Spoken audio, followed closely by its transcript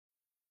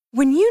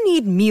When you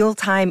need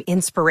mealtime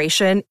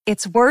inspiration,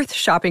 it's worth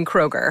shopping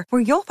Kroger,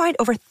 where you'll find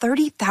over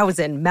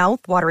 30,000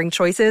 mouth-watering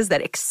choices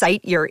that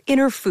excite your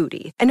inner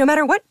foodie. And no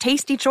matter what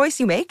tasty choice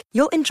you make,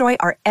 you'll enjoy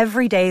our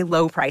everyday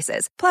low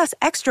prices, plus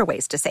extra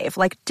ways to save,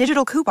 like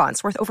digital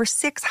coupons worth over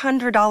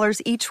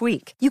 $600 each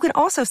week. You can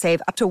also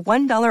save up to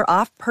 $1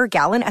 off per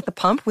gallon at the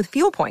pump with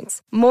fuel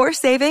points. More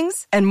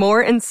savings and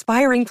more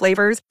inspiring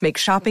flavors make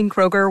shopping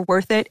Kroger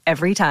worth it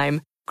every time.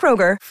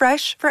 Kroger,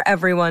 fresh for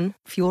everyone.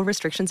 Fuel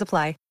restrictions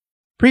apply.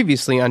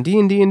 Previously on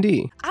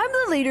D&D. I'm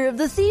the leader of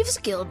the Thieves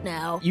Guild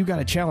now. You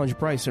gotta challenge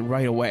Bryson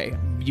right away.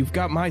 You've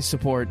got my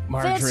support,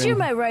 Margarine. Vance, you're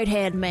my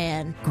right-hand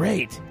man.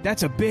 Great.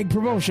 That's a big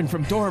promotion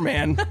from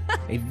Doorman.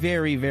 A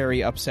very,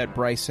 very upset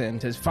Bryson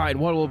says, fine,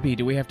 what will it be?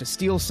 Do we have to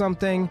steal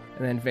something?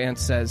 And then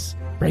Vance says,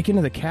 break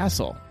into the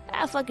castle.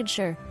 Ah, fucking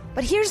sure.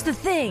 But here's the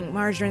thing,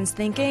 Margarine's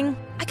thinking.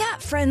 I got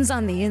friends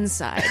on the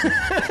inside.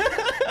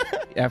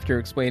 After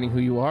explaining who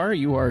you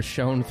are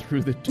shown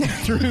through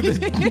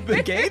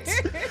the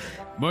gates.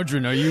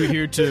 Margarine, are you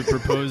here to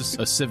propose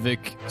a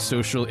civic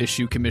social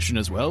issue commission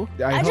as well?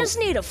 I just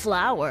need a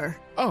flower.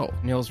 Oh,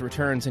 Nils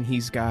returns and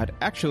he's got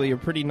actually a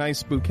pretty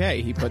nice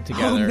bouquet he put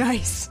together. Oh,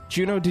 nice.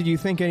 Juno, did you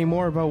think any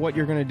more about what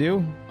you're going to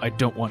do? I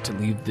don't want to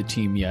leave the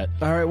team yet.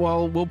 All right,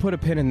 well, we'll put a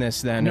pin in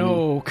this then.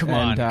 No, come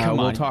on.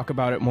 We'll talk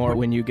about it more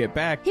when you get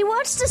back. He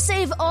wants to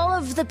save all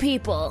of the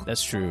people.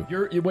 That's true.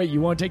 Wait, you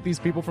want to take these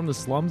people from the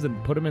slums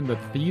and put them in the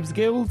Thieves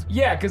Guild?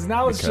 Yeah, because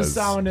now it's just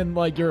sounding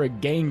like you're a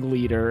gang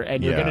leader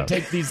and you're going to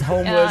take these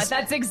homeless.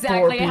 That's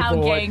exactly how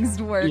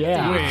gangs work.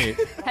 Yeah. Wait.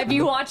 Have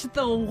you watched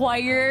The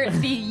Wire?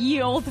 The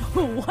ye old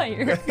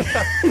Wire.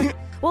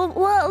 Well,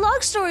 long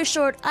story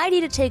short, I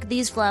need to take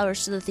these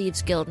flowers to the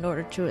Thieves Guild in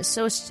order to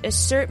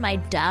assert my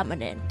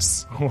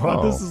dominance.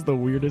 Wow, this is the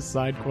weirdest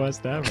side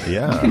quest ever.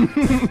 Yeah.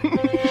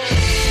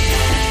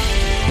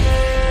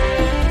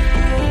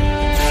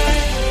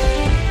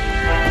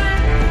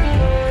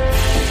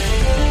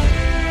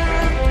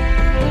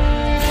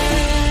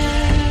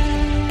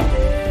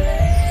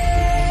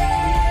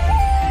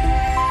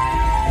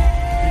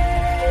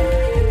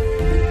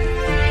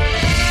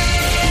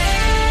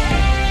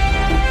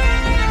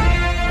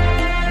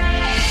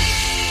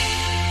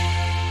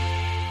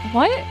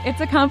 What? It's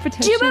a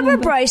competition? Do you remember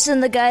Bryson,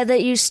 the guy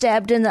that you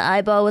stabbed in the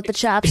eyeball with the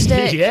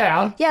chopstick?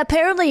 Yeah. Yeah,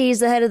 apparently he's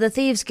the head of the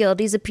Thieves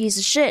Guild. He's a piece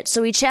of shit.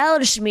 So he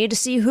challenged me to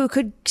see who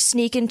could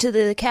sneak into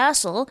the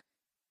castle.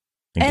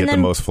 And get the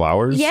most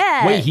flowers?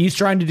 Yeah. Wait, he's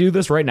trying to do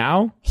this right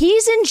now?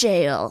 He's in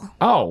jail.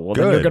 Oh, well,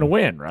 then you're going to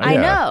win, right? I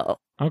know.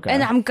 Okay.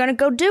 And I'm going to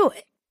go do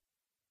it.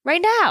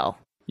 Right now.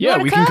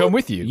 Yeah, we can come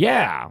with you.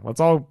 Yeah, let's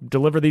all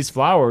deliver these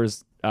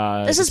flowers.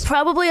 This is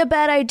probably a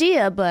bad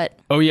idea, but...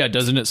 Oh, yeah,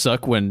 doesn't it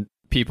suck when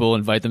people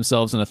invite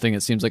themselves in a thing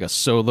that seems like a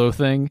solo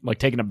thing? Like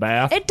taking a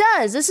bath? It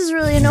does. This is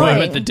really annoying. Well, I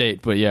meant the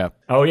date, but yeah.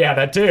 Oh, yeah,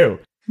 that too.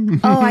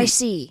 Oh, I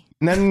see.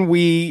 And then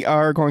we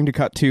are going to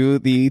cut to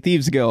the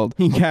Thieves Guild.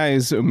 You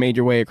guys made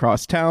your way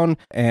across town,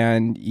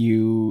 and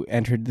you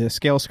entered the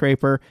scale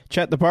scraper.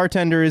 Chet, the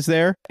bartender, is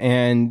there,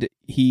 and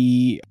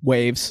he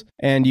waves.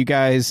 And you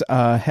guys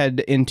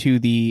head into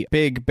the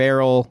big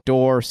barrel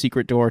door,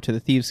 secret door to the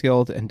Thieves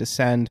Guild, and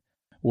descend,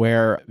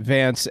 where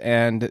Vance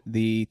and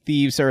the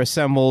thieves are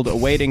assembled,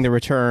 awaiting the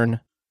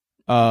return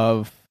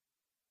of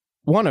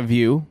one of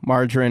you,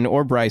 Margarine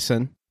or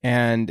Bryson.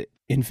 And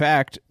in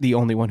fact, the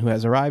only one who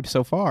has arrived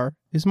so far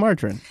is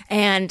Margarine.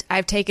 And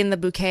I've taken the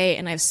bouquet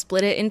and I've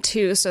split it in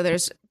two. So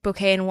there's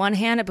bouquet in one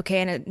hand, a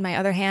bouquet in my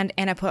other hand,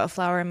 and I put a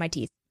flower in my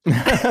teeth.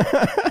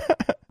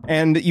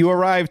 And you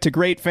arrive to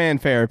great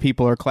fanfare.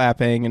 People are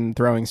clapping and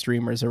throwing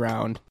streamers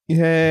around.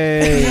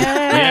 Yay!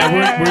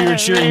 Yeah, we're your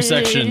cheering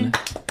section.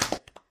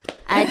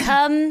 I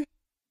come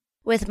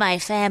with my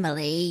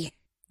family.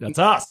 That's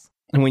us.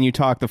 And when you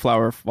talk, the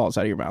flower falls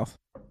out of your mouth.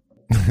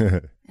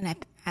 And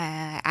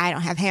I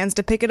don't have hands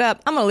to pick it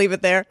up. I'm going to leave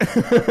it there.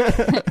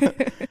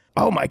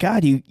 Oh my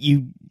God,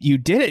 you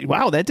did it.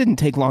 Wow, that didn't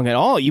take long at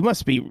all. You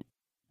must be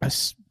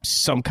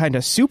some kind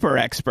of super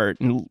expert.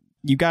 And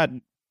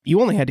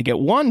you only had to get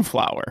one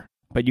flower,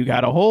 but you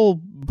got a whole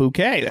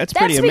bouquet. That's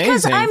pretty amazing.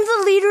 That's because I'm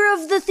the leader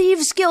of the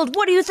Thieves Guild.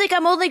 What do you think?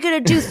 I'm only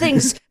going to do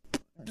things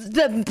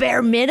the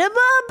bare minimum?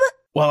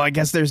 Well, I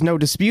guess there's no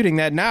disputing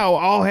that now.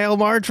 All hail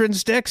Margarine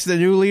Styx, the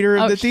new leader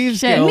of the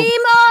Thieves Guild.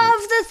 Mima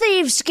of the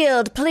Thieves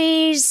Guild,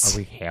 please. Are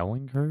we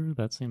hailing her?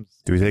 That seems...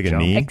 Do we take a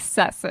knee?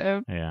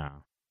 Excessive. Yeah.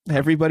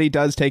 Everybody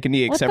does take a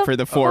knee except for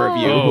the four of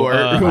you who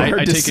are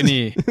I take a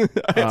knee.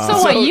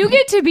 So what? You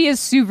get to be a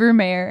super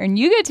mayor, and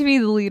you get to be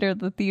the leader of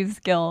the Thieves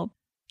Guild.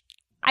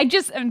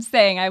 I'm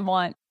saying I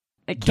want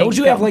a kingdom. Don't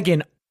you have like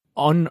an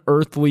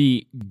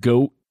unearthly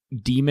goat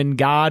demon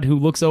god who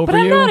looks over you?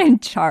 But I'm not in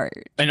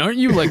charge. And aren't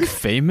you like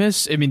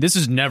famous? I mean, this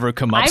has never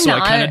come up, so I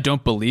kind of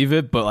don't believe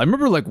it. But I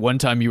remember like one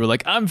time you were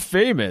like, "I'm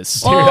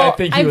famous." Well, dude, I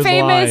think he I'm was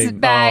famous lying.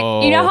 back.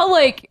 Oh. You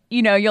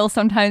know how you'll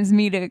sometimes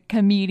meet a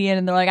comedian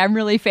and they're like, "I'm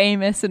really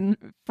famous in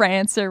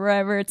France or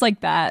wherever." It's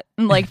like that.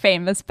 I'm like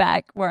famous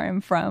back where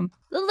I'm from.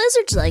 The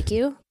lizards like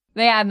you.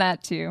 They had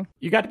that too.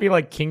 You got to be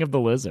like king of the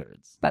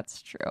lizards.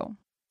 That's true.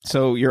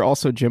 So you're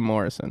also Jim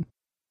Morrison.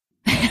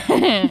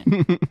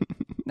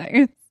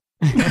 Nice.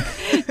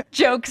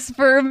 Jokes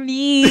for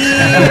me.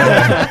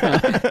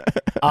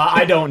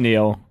 I don't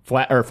kneel.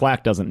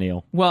 Flack doesn't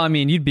kneel. Well, I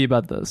mean, you'd be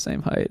about the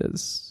same height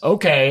as.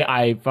 Okay,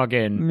 I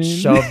fucking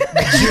shoved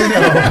Juno,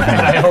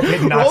 and I hope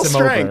it knocks him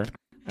strength.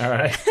 over. All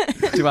right.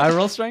 Do I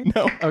roll strength?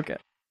 No. Okay.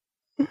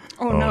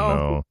 Oh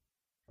no.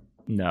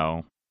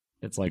 No.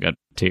 It's like a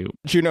 2.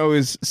 Juno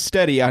is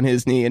steady on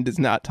his knee and does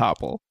not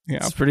topple. Yeah.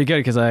 It's pretty good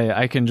because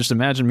I can just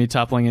imagine me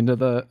toppling into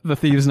the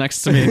thieves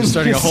next to me and just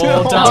starting a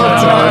whole dance.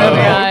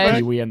 God.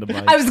 Pee-wee and the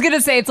bike. I was going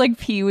to say it's like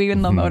Pee-wee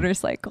and the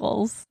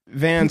motorcycles.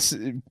 Vance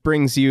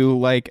brings you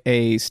like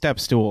a step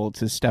stool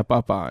to step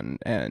up on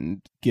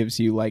and gives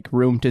you like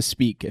room to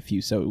speak if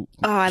you so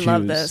Oh, I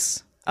love choose.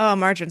 this. Oh,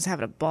 Margarine's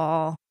having a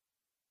ball.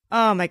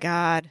 Oh my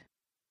god.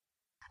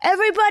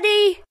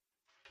 Everybody,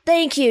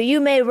 thank you. You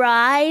may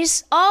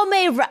rise. All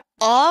may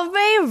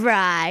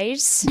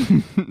rise.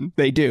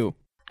 They do.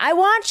 I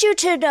want you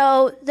to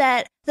know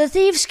that the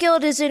Thieves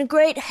Guild is in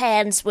great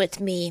hands with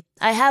me.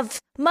 I have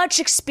much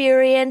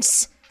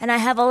experience, and I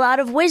have a lot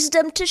of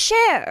wisdom to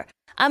share.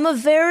 I'm a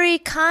very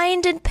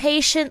kind and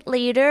patient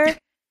leader,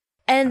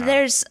 and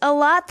there's a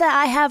lot that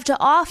I have to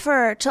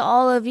offer to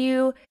all of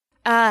you,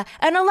 and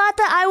a lot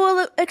that I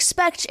will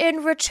expect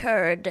in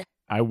return.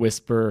 I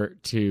whisper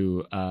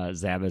to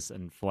Zabas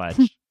and Fletch.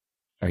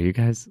 Are you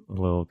guys a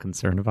little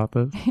concerned about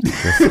this?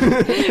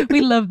 We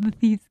love the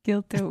Thieves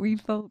Guild, don't we,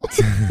 folks?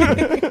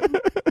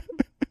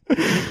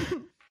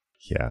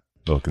 Yeah, a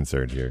little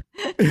concerned here.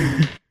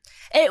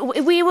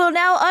 We will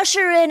now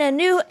usher in a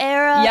new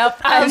era. Yep,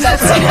 the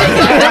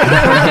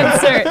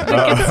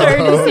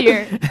concern is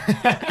here.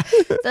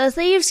 The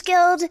Thieves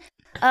Guild,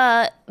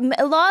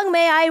 long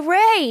may I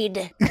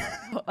reign.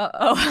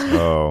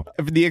 Oh.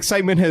 The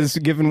excitement has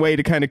given way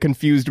to kind of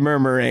confused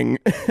murmuring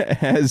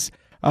as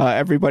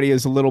everybody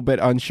is a little bit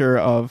unsure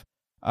of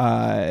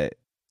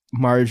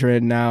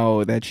Margarine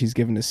now that she's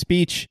given a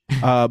speech.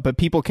 But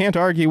people can't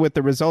argue with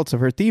the results of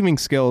her thieving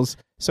skills,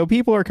 so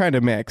people are kind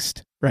of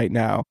mixed right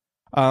now.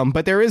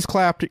 But there is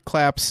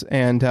claps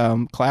and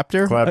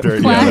clapter. Clapter. Clapter.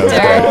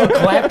 Oh,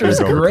 Clapter's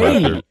We're going with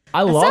great. Clapter.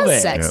 I love Sounds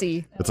it. sexy.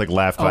 Yeah. It's like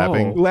laugh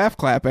clapping. Laugh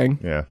clapping.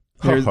 Yeah.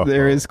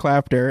 There is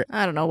clapter.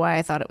 I don't know why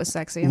I thought it was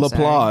sexy. I'm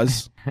sorry.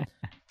 L'applause.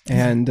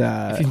 And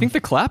If you think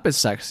the clap is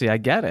sexy, I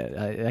get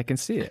it. I can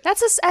see it.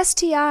 That's a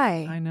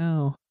STI. I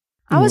know.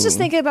 I was just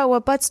thinking about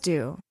what butts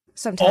do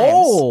sometimes.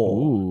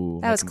 Ooh,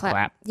 that was make 'em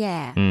clap.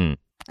 Yeah, Mm.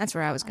 that's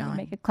where I was going.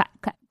 Make a clap,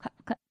 clap, clap,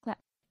 clap, clap.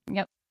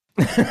 Yep.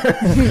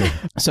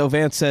 So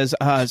Vance says,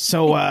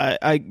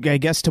 I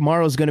guess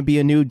tomorrow's going to be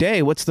a new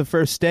day. What's the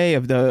first day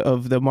of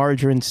the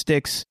Margarine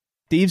Sticks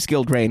Thieves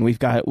Guild reign? We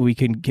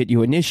can get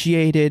you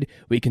initiated.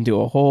 We can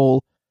do a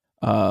whole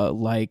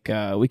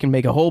we can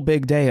make a whole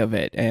big day of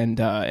it, and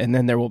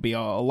then there will be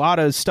a lot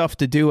of stuff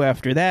to do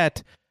after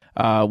that.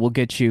 We'll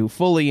get you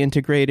fully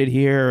integrated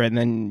here, and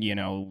then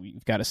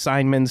we've got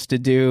assignments to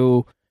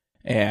do,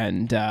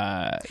 and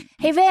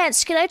Hey,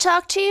 Vance, can I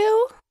talk to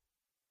you?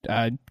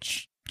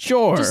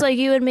 Sure. Just like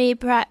you and me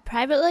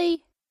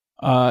privately?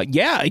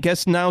 Yeah, I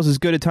guess now's as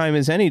good a time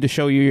as any to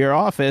show you your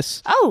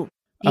office. Oh,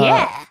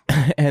 yeah.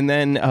 And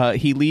then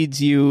he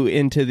leads you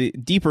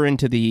deeper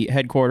into the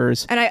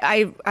headquarters. And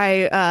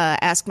I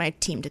asked my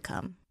team to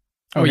come.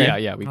 Oh, Okay.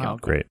 yeah, we can. Oh,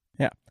 Great.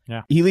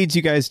 Yeah. He leads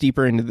you guys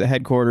deeper into the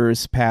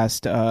headquarters,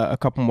 past a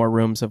couple more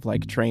rooms of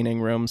like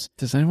training rooms.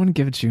 Does anyone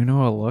give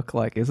Juno a look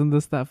like, isn't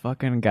this that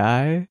fucking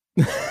guy?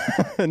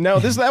 No,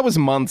 that was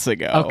months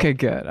ago. Okay,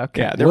 good.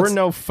 Okay. Yeah, there were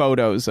no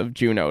photos of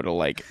Juno to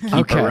like keep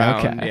Okay,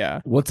 around. okay.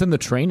 Yeah. What's in the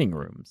training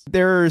rooms?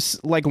 There's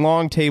like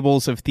long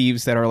tables of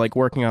thieves that are like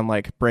working on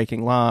like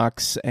breaking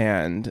locks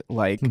and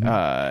like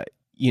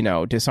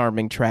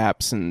disarming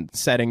traps and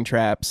setting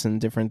traps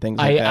and different things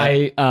like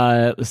that.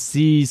 I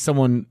see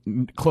someone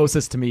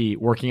closest to me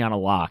working on a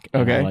lock.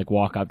 And Okay. I like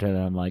walk up to them.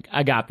 I'm like,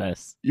 I got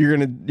this. You're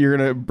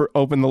gonna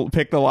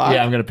pick the lock.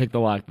 Yeah, I'm gonna pick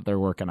the lock that they're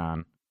working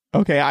on.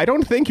 Okay, I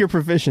don't think you're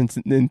proficient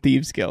in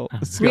Thieves Guild.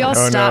 We all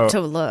Oh, stopped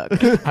no. to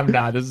look. I'm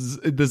not.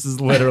 This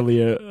is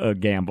literally a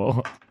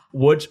gamble.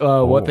 What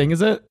thing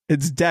is it?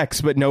 It's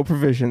Dex, but no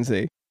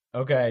proficiency.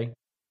 Okay.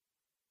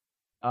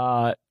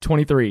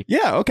 23.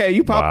 Yeah, okay,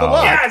 you pop the Wow.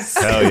 lock. Yes.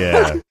 Hell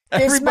yeah.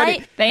 Thanks,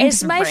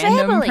 It's my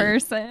random family.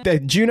 person.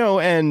 That Juno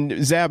and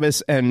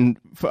Zabas and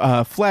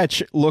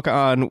Fletch look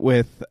on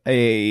with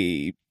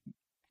a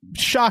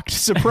shocked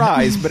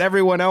surprise, but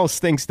everyone else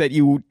thinks that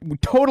you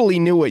totally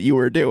knew what you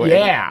were doing.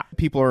 Yeah.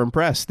 People are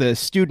impressed. The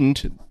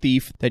student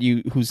thief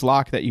whose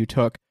lock that you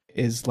took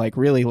is like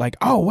really like,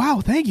 oh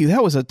wow, thank you.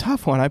 That was a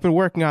tough one. I've been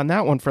working on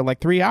that one for like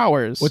 3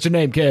 hours. What's your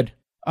name, kid?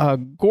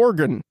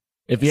 Gorgon.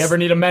 If you ever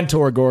need a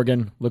mentor,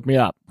 Gorgon, look me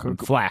up. I'm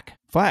Flack.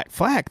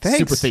 Flack, thanks.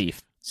 Super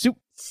thief.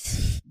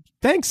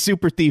 Thanks,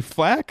 Super Thief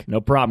Flack. No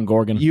problem,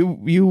 Gorgon.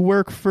 You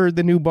work for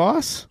the new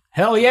boss?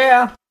 Hell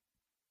yeah.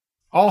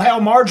 All hail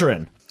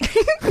Margarine.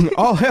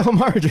 All hail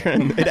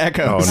Margarine. It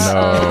echoes.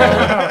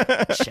 Oh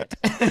no. Shit.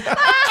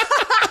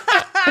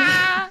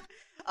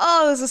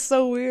 Oh, this is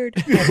so weird.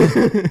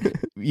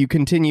 You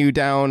continue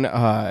down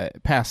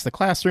past the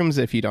classrooms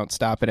if you don't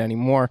stop it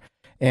anymore,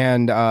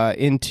 and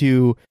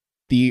into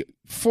the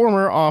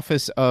former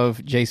office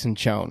of Jason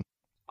Chone.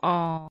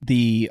 Oh.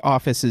 The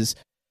office is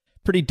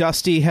pretty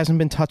dusty, hasn't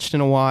been touched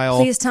in a while.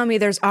 Please tell me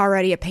there's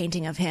already a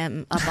painting of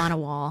him up on a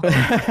wall.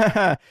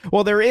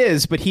 Well, there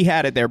is, but he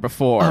had it there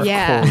before.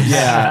 Yeah.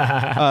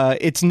 Yeah.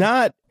 It's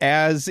not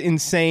as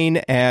insane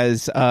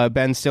as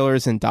Ben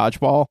Stiller's in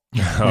Dodgeball.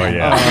 Oh,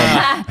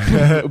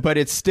 yeah. But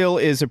it still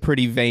is a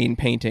pretty vain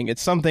painting.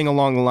 It's something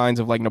along the lines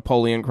of like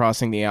Napoleon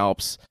crossing the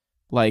Alps.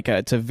 Like,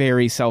 it's a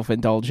very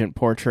self-indulgent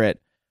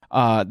portrait.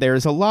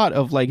 There's a lot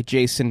of like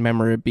Jason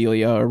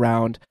memorabilia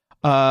around.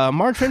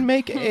 Martrin,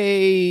 make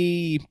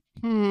a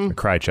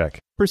cry check.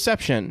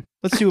 Perception.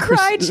 Let's do a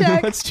cry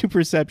check. Let's do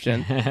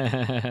perception.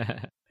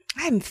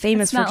 I'm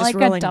famous it's for not just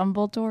like rolling. a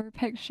Dumbledore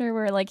picture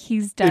where like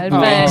he's dead,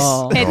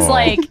 Oh. but it's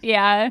like,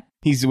 yeah.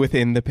 He's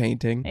within the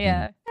painting.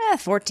 Yeah.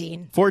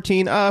 14.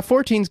 14.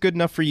 14's good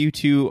enough for you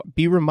to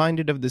be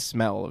reminded of the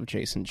smell of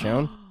Jason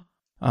Chone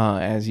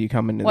as you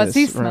come into What's this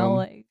he smell room.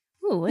 like?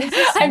 Ooh, what is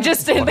this? I'm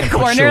just in the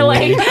corner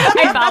like,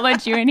 I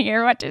followed you in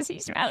here. What does he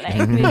smell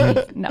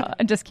like? No,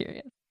 I'm just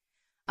curious.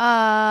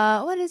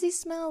 What does he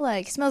smell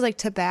like? He smells like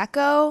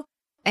tobacco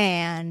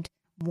and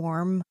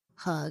warm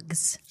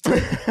hugs.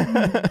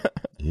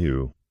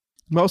 You.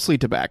 Mostly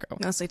tobacco.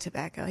 Mostly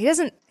tobacco. He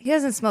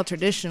doesn't smell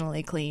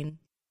traditionally clean.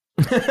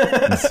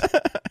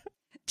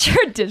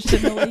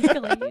 Traditionally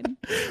clean.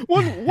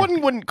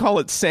 One wouldn't call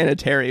it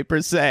sanitary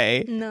per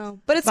se. No,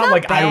 but it's Not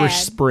like bad. Irish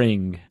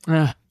Spring.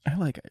 I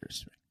like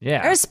Irish Spring.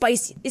 Yeah. Or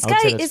spicy. It's I would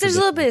got. say that's There's a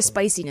little bit of traditional.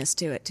 spiciness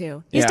to it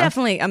too. He's Yeah.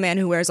 definitely a man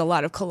who wears a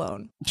lot of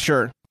cologne.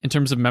 Sure. In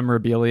terms of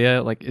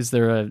memorabilia, like, is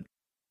there a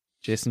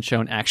Jason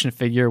Chone action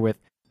figure with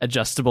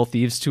adjustable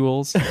thieves'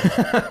 tools?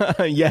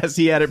 Yes,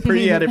 he had it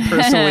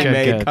personally Good,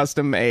 made, good.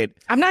 custom made.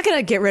 I'm not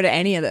gonna get rid of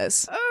any of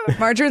this.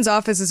 Marjorie's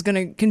office is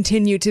gonna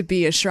continue to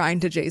be a shrine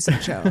to Jason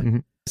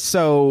Chone.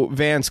 So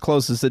Vance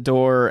closes the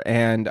door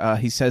and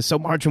he says, "So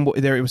Margin,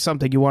 there was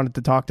something you wanted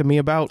to talk to me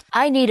about?"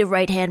 I need a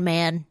right-hand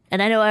man.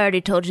 And I know I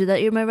already told you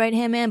that you're my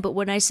right-hand man, but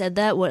when I said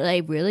that, what I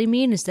really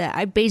mean is that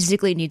I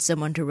basically need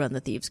someone to run the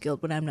Thieves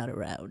Guild when I'm not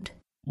around.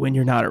 When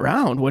you're not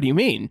around, what do you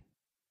mean?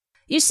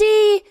 You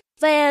see,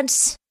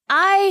 Vance,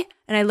 and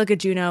I look at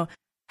Juno,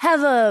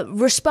 have a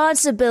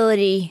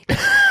responsibility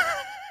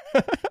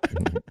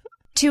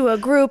to a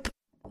group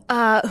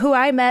who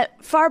I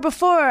met far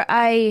before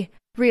I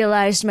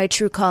realized my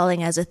true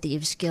calling as a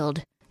Thieves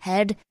Guild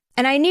head,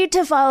 and I need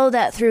to follow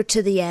that through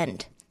to the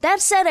end.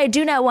 That said, I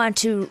do not want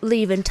to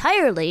leave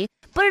entirely,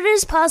 but it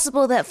is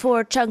possible that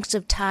for chunks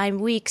of time,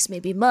 weeks,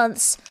 maybe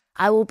months,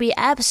 I will be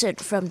absent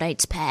from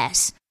Night's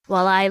Pass,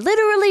 while I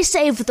literally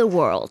save the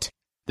world.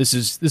 This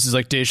is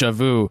like deja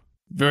vu.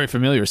 Very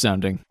familiar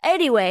sounding.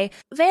 Anyway,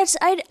 Vance,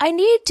 I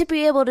need to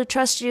be able to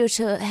trust you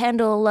to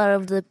handle a lot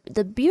of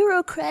the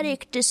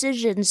bureaucratic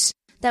decisions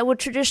that would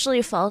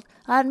traditionally fall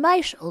on my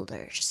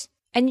shoulders.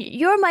 And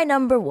you're my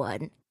number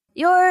one.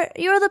 You're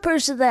the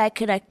person that I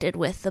connected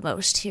with the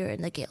most here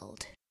in the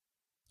guild.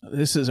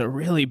 This is a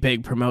really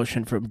big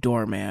promotion from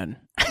Doorman.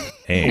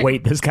 Hey.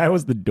 Wait, this guy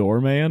was the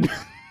doorman?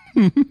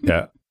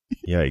 Yeah.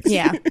 Yikes.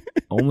 Yeah.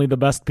 Only the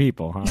best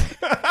people, huh?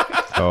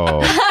 Oh.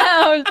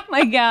 Oh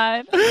my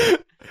god.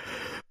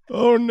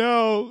 Oh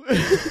no.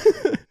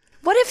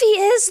 What if he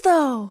is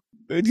though?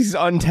 He's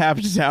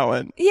untapped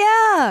talent.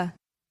 Yeah.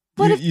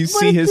 You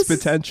see his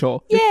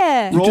potential.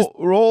 Yeah.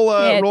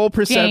 Roll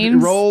perception,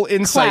 games, roll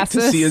insight to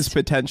classes. see his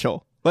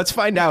potential. Let's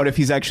find out if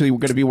he's actually going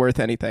to be worth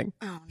anything.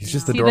 He's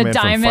just the See doorman the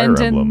from Fire diamond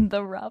Emblem. and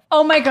the rough.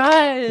 Oh my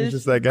gosh. He's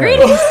just that guy.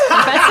 Greetings,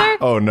 Professor.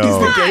 Oh no.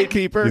 He's the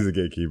gatekeeper. He's a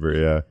gatekeeper,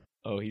 yeah.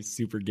 Oh, he's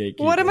super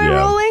gatekeeper. What am I Yeah.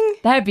 rolling?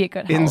 That'd be a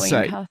good Halloween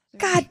Insight. costume.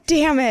 God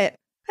damn it.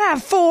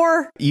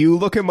 4. You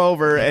look him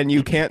over and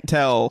you can't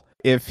tell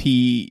if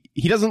he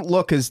doesn't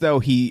look as though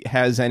he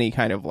has any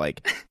kind of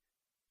like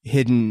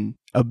hidden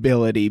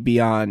ability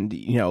beyond,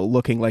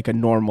 looking like a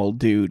normal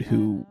dude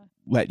who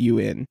let you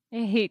in.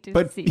 I hate to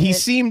But see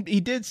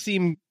he did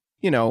seem,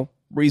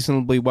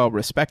 reasonably well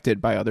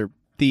respected by other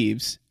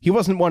thieves. He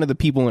wasn't one of the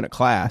people in a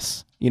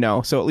class,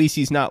 so at least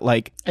he's not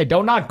like, Hey,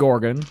 don't knock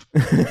Gorgon.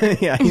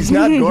 yeah, he's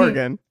not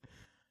Gorgon.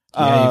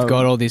 Yeah, you've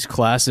got all these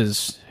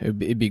classes.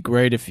 It'd be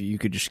great if you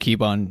could just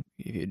keep on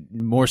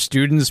more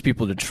students,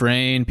 people to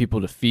train, people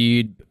to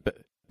feed,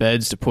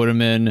 beds to put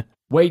them in.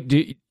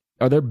 Wait,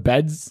 are there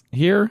beds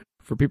here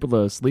for people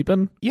to sleep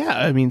in? Yeah,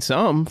 I mean,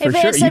 some, Hey, for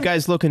sure. Vance, You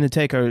guys looking to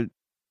take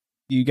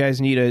you guys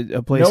need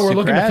a place No, we're to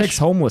looking crash? to fix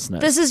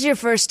homelessness. This is your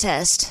first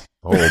test.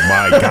 Oh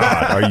my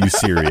god, are you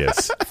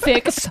serious?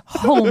 Fix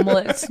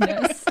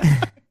homelessness.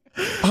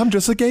 I'm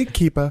just a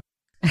gatekeeper.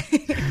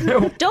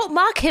 Don't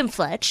mock him,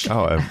 Fletch.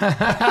 Oh,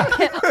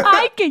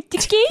 I get the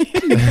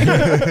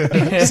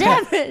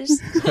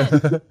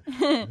Zappers.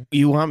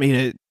 You want me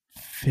to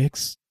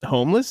fix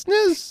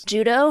homelessness?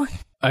 Judo?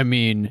 I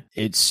mean,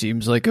 it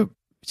seems like a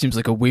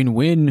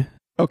win-win.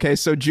 Okay,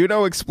 so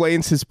Juno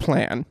explains his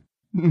plan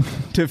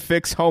to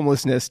fix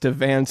homelessness to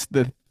Vance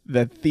the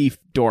thief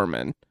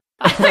doorman.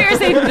 I thought you were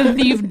saying the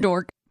thief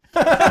dork.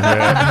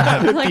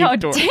 I was like, Thief oh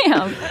dork.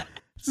 damn.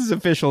 His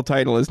official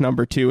title is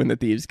number 2 in the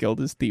Thieves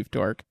Guild is Thief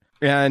Dork.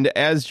 And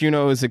as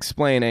Juno is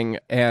explaining,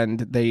 and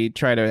they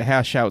try to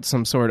hash out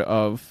some sort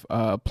of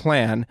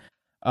plan,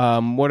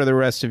 what are the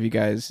rest of you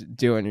guys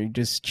doing? Are you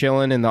just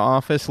chilling in the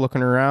office,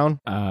 looking around?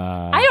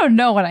 I don't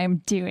know what I'm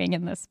doing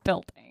in this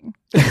building.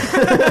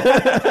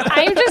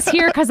 I'm just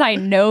here because I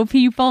know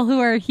people who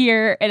are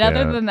here, and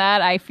other than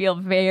that, I feel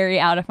very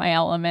out of my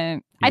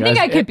element. I think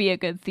I could be a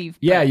good thief.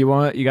 Yeah, you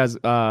guys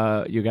want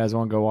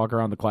to go walk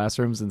around the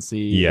classrooms and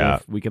see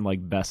if we can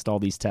like best all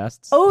these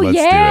tests? Oh,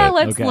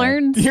 let's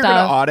learn stuff. You're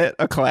gonna audit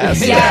a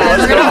class. Yeah,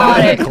 we're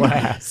gonna audit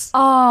class.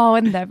 Oh,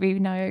 wouldn't that be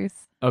nice?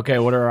 Okay,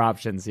 what are our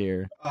options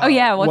here?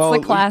 What's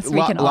the class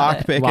we can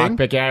audit?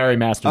 Lockpicking. I already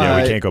mastered.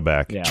 Yeah, we can't go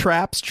back. Yeah.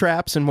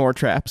 Traps, and more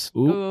traps.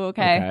 Ooh,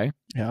 okay.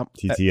 Yeah,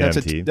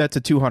 TTMT. That's a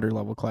 200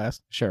 level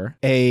class. Sure.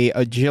 A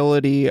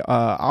agility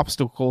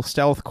obstacle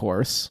stealth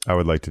course. I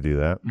would like to do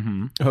that.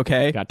 Mm-hmm.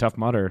 Okay. Got Tough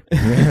Mudder.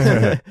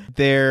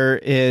 There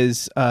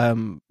is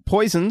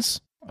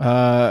poisons,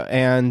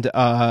 and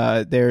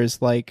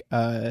there's like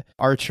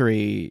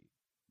archery,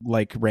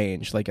 like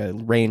range, like a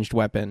ranged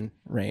weapon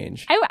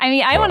range.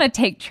 I want to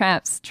take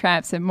traps,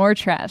 and more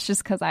traps,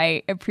 just because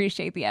I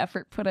appreciate the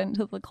effort put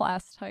into the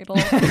class title.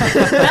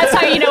 That's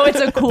how you know it's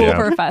a cool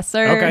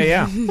professor. Okay,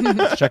 yeah.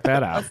 Let's check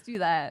that out. Let's do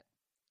that.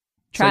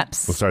 Traps.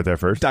 So we'll start there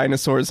first.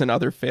 Dinosaurs and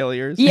other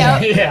failures.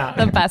 Yeah.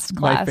 The best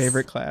class. My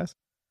favorite class.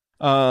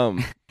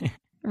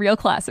 Real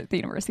class at the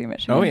University of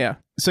Michigan. Oh, yeah.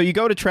 So you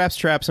go to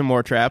traps, and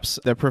more traps.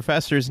 The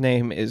professor's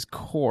name is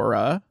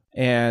Cora.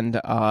 And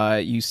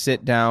you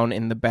sit down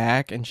in the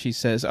back, and she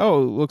says, "Oh,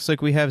 looks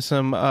like we have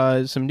some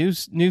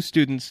new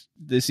students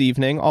this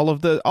evening. All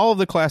of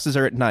the classes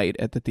are at night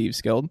at the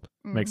Thieves Guild."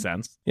 Makes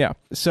sense. Yeah.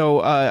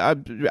 So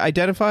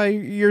identify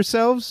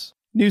yourselves,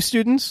 new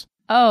students.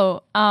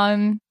 Oh,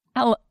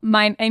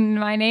 my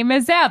name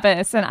is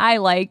Zabbis, and I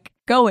like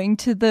going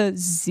to the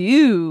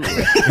zoo.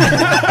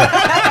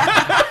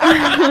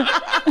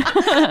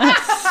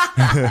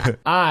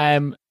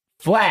 I'm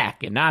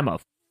Flack, and I'm a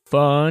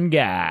fun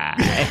guy.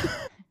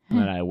 And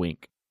then I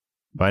wink.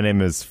 My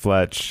name is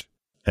Fletch,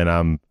 and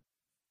I'm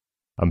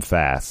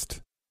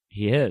fast.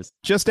 He is.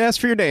 Just ask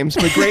for your names,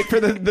 but great for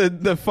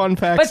the fun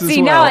facts but as well.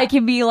 see, now I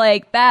can be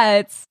like,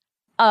 that's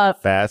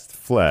Fast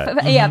Fletch.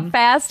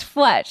 Fast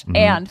Fletch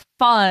and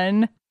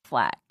fun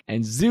Flack.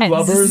 And zoo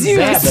lover zoo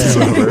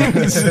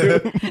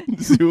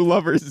Zabbis. Zoo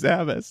lover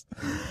Zabbis.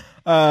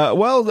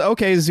 Well,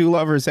 okay, zoo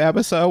lover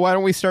Zabbis. Why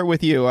don't we start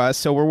with you?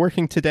 So we're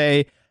working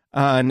today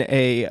on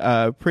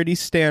a pretty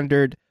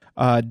standard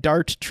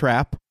dart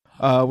trap.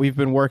 We've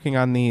been working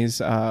on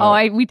these.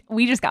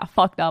 We just got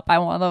fucked up by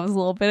one of those a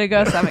little bit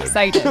ago, so I'm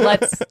excited.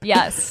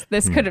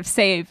 This could have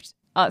saved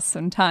us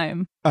some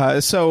time.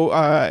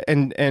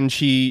 And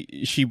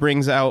she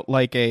brings out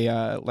like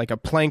a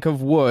plank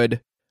of wood,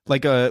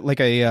 like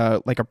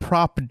a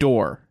prop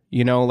door,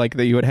 you know, like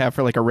that you would have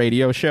for like a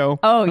radio show.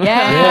 Oh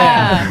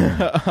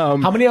yeah.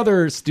 How many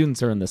other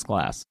students are in this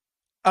class?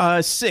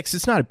 6.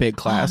 It's not a big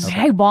class. Oh, man,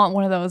 I want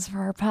one of those for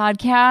our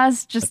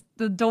podcast. Just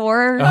the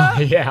door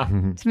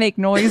to make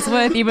noise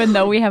with, even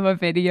though we have a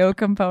video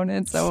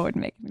component, so it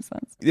wouldn't make any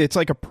sense. It's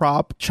like a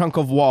prop chunk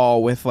of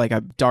wall with like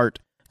a dart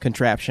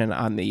contraption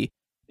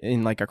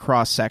in like a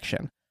cross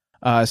section.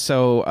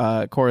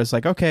 So Cora's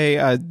like,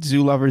 okay,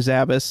 zoo lover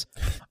Zabbis,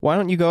 why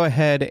don't you go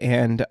ahead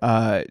and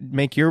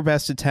make your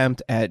best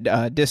attempt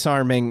at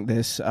disarming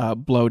this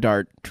blow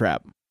dart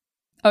trap?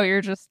 Oh, you're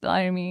just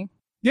lying to me.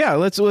 Yeah,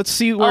 let's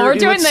see where we're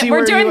doing this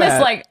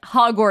at. like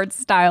Hogwarts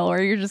style,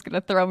 where you're just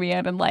gonna throw me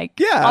in and like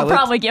I'll let's...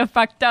 probably get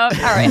fucked up.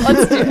 All right,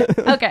 let's do it.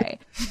 Okay.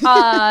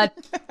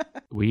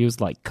 We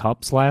used like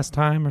cups last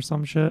time or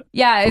some shit.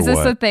 Yeah, is this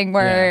a thing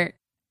where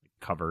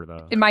cover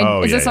the?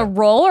 Is this a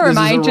roll or this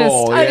am I just?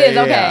 Roll. It is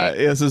okay. Yeah,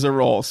 this is a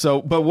roll.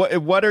 So, but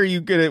what are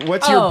you gonna?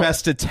 What's your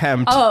best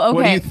attempt? Oh, okay.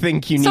 What do you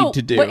think you need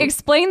to do?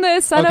 Explain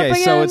the setup again.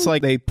 Okay, so it's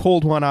like they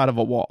pulled one out of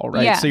a wall,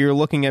 right? Yeah. So you're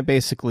looking at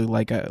basically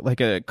like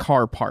a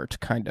car part,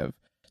 kind of.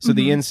 So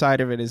the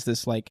inside of it is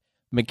this like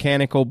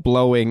mechanical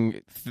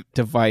blowing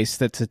device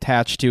that's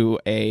attached to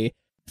a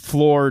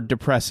floor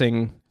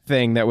depressing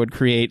thing that would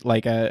create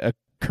like a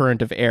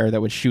current of air that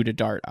would shoot a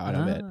dart out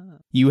of it.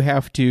 You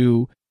have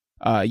to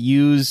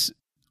use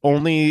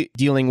only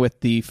dealing with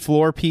the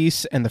floor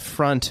piece and the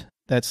front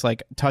that's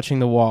like touching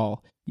the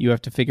wall. You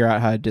have to figure out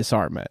how to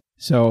disarm it.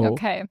 So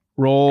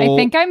roll. I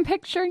think I'm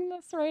picturing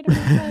this right in my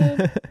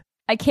head.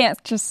 I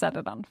can't just set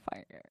it on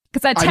fire.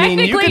 Because that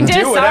technically you can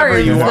do whatever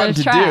you want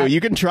to trap. do. You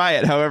can try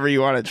it however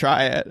you want to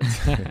try it.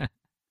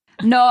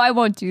 No, I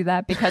won't do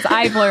that because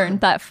I've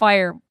learned that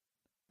fire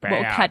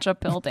will catch a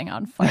building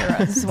on fire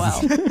as well.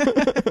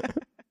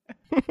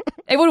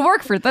 It would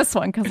work for this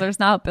one because there's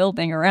not a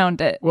building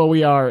around it. Well,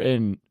 we are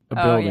in a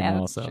building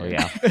also. True.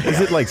 Yeah. Is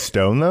it like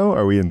stone though?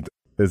 Are we in?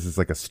 Is this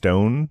like a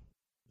stone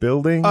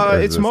building?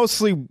 It's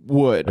mostly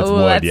wood. It's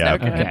wood. Yeah.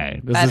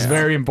 Okay. This is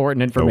very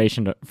important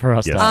information for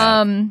us. Yes. To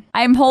have.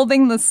 I'm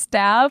holding the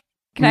staff.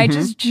 Can I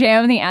just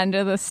jam the end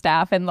of the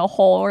staff in the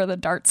hole where the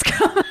darts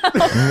come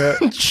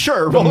out?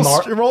 Sure.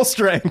 Roll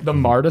strength. The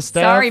Marta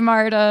staff? Sorry,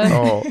 Marta.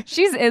 Oh.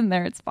 She's in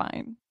there. It's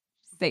fine.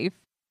 Safe.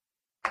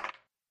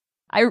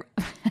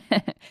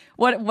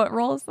 What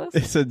roll is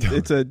this?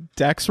 It's a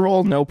dex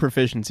roll, no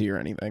proficiency or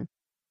anything.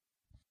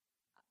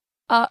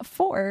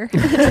 4.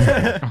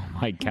 Oh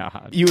my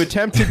god! You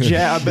attempt to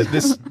jab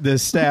the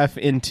staff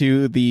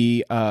into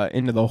the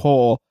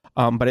hole,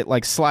 but it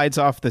like slides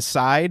off the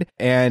side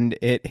and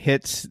it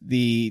hits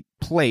the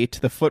plate,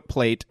 the foot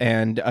plate,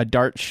 and a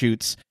dart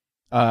shoots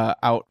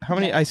out. How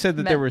many? I said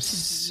that there were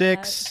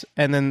 6,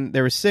 and then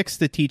there were 6.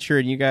 The teacher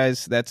and you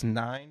guys. That's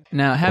 9.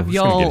 Now, have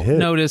y'all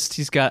noticed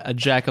he's got a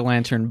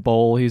jack-o'-lantern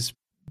bowl? He's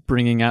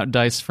bringing out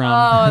dice from.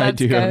 I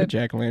do have a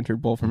jack-o'-lantern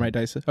bowl for my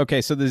dice.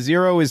 Okay, so the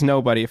 0 is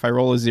nobody. If I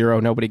roll a 0,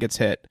 nobody gets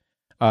hit.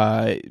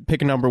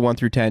 Pick a number 1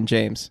 through 10,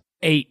 James.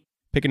 8.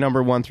 Pick a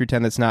number 1 through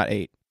 10 that's not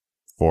 8.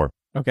 4.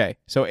 Okay,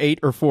 so 8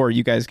 or 4,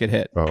 you guys get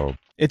hit. Oh.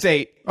 It's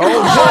 8.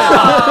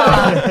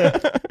 Oh,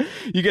 good.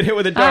 You get hit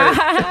with a dart.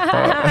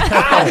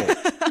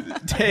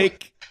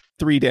 Take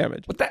 3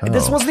 damage.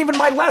 This wasn't even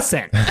my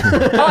lesson.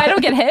 I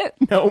don't get hit?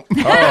 Nope.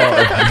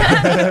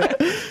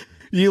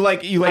 You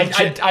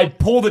I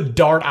pull the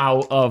dart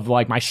out of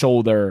like my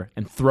shoulder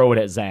and throw it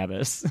at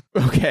Zabas.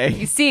 Okay.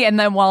 You see, and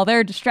then while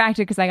they're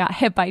distracted because I got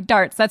hit by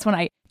darts, that's when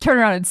I turn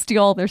around and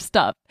steal all their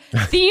stuff.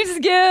 Thieves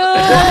Guild!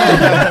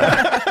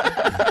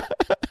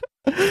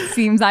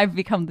 Seems I've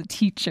become the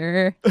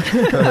teacher.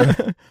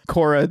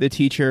 Cora, the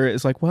teacher,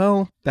 is like,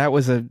 well, that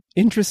was an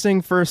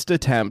interesting first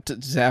attempt,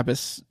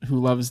 Zabas, who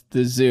loves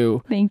the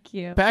zoo. Thank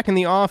you. Back in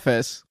the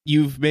office,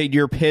 you've made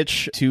your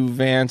pitch to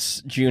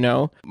Vance,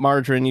 Juno.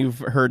 Margarine, you've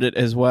heard it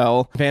as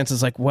well. Vance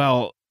is like,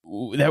 well,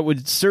 that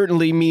would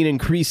certainly mean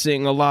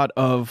increasing a lot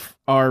of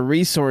our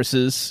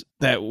resources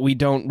that we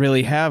don't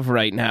really have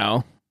right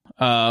now.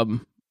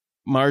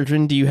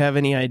 Margarine, do you have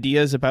any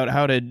ideas about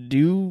how to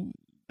do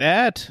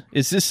that?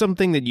 Is this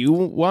something that you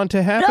want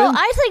to happen? No,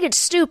 I think it's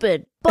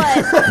stupid,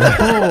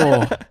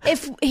 but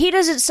if he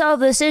doesn't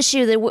solve this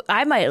issue, then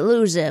I might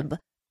lose him.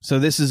 So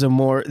this is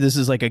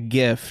like a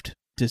gift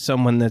to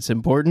someone that's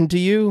important to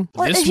you?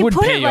 Well, this if you would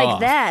put pay it like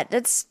off. that,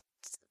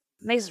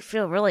 makes it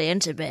feel really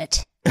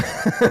intimate.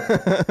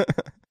 It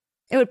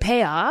would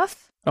pay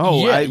off?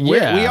 Oh, yeah.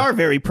 We are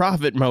very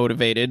profit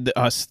motivated,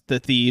 us the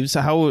thieves.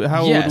 How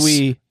Yes. would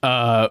we?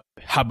 How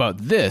about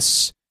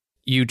this?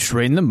 You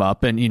train them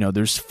up, and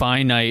there's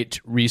finite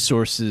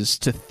resources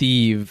to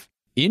thieve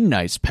in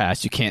Night's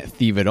Pass. You can't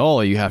thieve at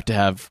all. You have to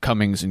have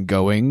comings and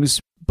goings.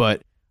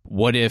 But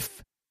what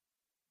if,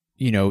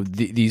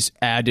 these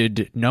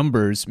added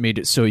numbers made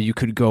it so you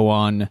could go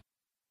on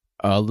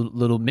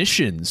little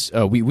missions?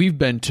 We've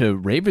been to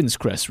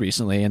Ravenscrest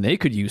recently, and they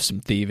could use some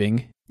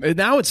thieving.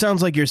 Now it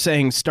sounds like you're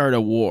saying start a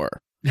war.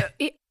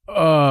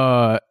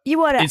 You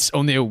want to? It's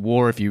only a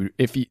war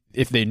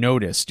if they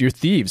noticed. You're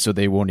thieves, so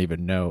they won't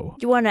even know.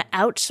 You want to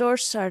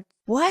outsource our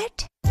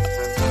what?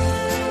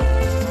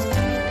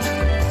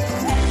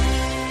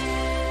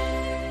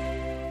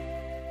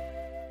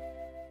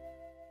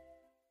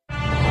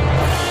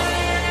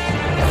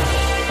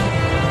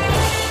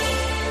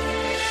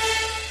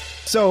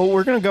 So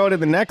we're gonna go to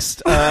the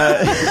next.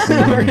 Trap.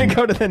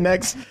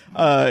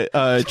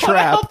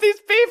 Help these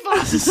people.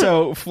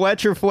 So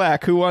Fletcher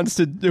Flack, who's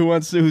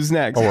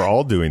next? Oh, we're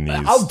all doing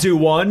these. I'll do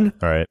one.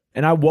 All right.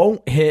 And I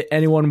won't hit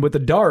anyone with a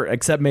dart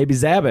except maybe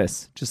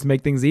Zabas, just to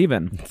make things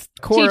even.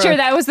 Cora. Teacher,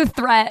 that was a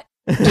threat.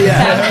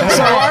 Yeah.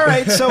 So all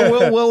right.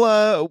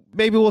 So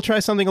we'll try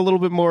something a little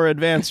bit more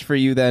advanced for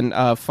you then,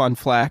 Fun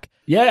Flack.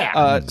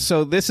 Yeah.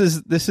 So this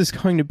is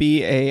going to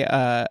be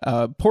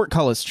a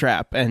portcullis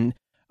trap, and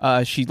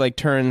she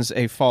turns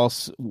a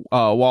false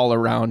wall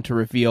around to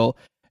reveal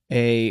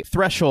a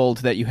threshold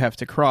that you have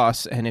to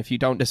cross, and if you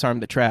don't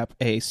disarm the trap,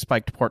 a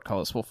spiked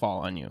portcullis will fall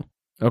on you.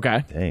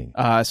 Okay.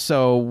 Dang.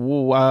 So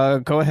we'll,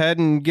 go ahead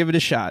and give it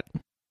a shot.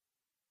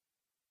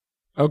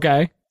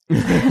 Okay.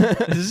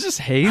 This is just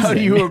hazing. How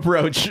do you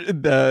approach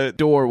the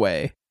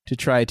doorway to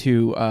try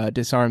to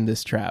disarm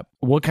this trap?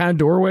 What kind of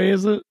doorway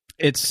is it?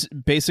 It's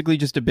basically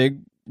just a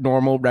big,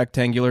 normal,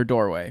 rectangular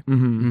doorway.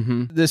 Mm-hmm.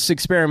 Mm-hmm. This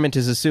experiment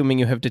is assuming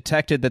you have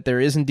detected that there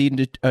is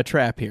indeed a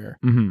trap here.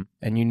 Mm-hmm.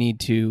 And you need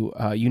to,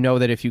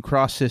 that if you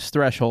cross this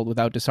threshold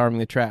without disarming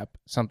the trap,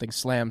 something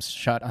slams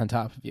shut on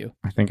top of you.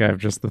 I think I have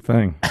just the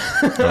thing.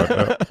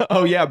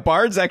 Oh, yeah.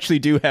 Bards actually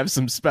do have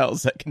some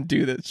spells that can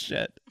do this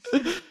shit.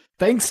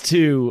 Thanks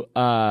to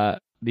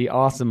the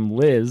awesome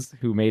Liz,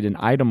 who made an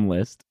item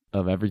list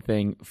of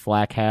everything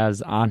Flack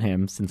has on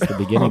him since the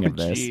beginning of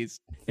this. Geez.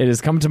 It has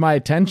come to my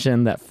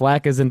attention that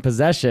Flack is in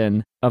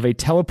possession of a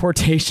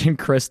teleportation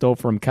crystal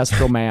from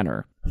Kestrel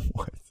Manor.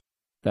 What?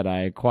 That I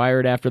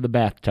acquired after the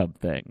bathtub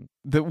thing.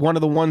 One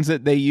of the ones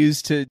that they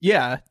use to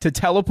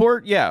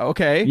teleport? Yeah,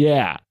 okay.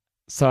 Yeah.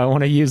 So I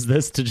want to use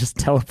this to just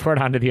teleport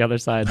onto the other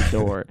side of the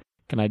door.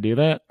 Can I do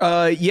that?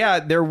 Yeah,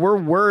 there were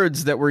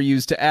words that were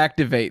used to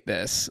activate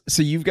this.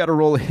 So you've got to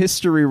roll a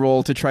history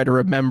roll to try to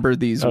remember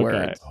these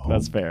words.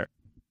 That's fair.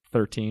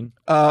 13.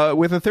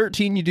 With a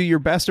 13, you do your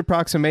best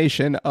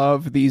approximation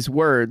of these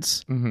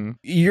words. Mm-hmm.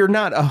 You're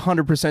not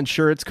 100%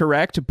 sure it's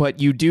correct,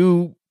 but you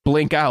do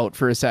blink out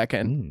for a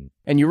second.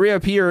 And you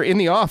reappear in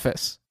the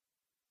office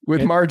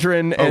with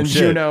Margarine and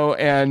Juno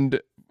and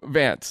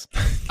Vance.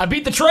 I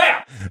beat the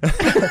trap.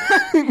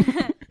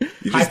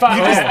 High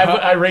five.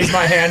 I raise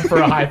my hand for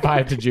a high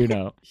five to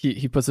Juno.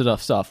 He puts it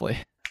off softly.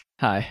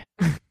 Hi.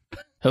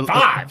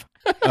 5.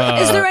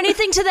 Is there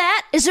anything to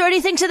that?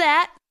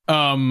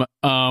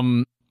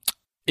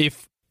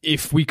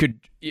 If we could,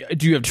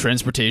 do you have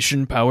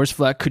transportation powers,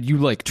 Flack? Could you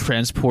like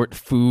transport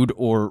food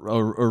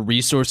or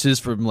resources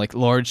from like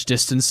large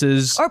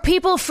distances, or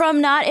people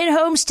from not in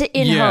homes to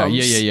in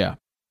homes? Yeah.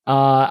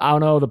 I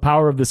don't know the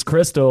power of this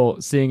crystal,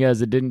 seeing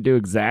as it didn't do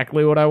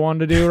exactly what I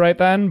wanted to do right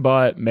then,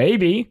 but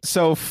maybe.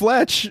 So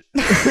Fletch,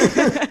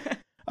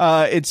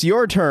 it's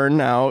your turn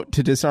now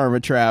to disarm a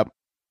trap.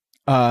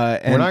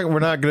 And we're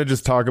not gonna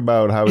just talk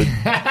about how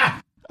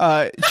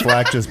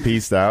Flack just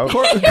pieced out.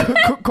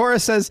 Cora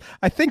says,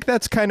 "I think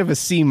that's kind of a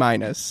C-."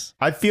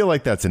 I feel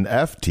like that's an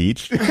F,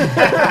 Teach.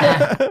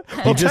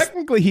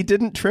 Technically, he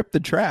didn't trip the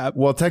trap.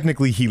 Well,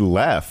 technically, he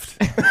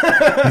left.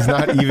 He's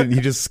not even.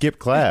 He just skipped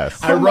class.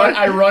 I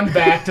run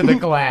back to the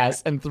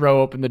class and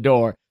throw open the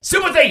door.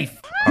 Super thief!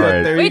 All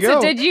right. There you Wait,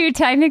 go. so did you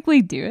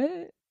technically do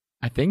it?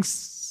 I think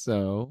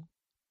so.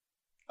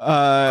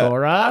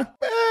 Cora?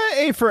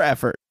 A for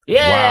effort.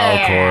 Yeah!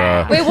 Wow,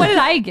 Cora. Wait, what did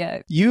I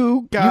get?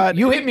 You got...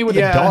 You hit me with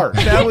a dart.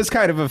 That was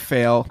kind of a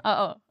fail.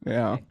 Oh.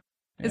 Yeah.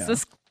 Is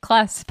this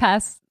class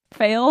pass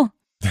fail?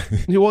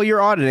 Well, you're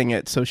auditing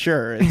it, so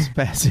sure, it's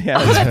pass. Yeah,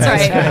 Oh, that's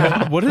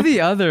right. What are the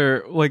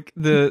other, like,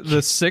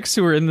 the 6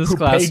 who are in this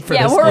class? paid for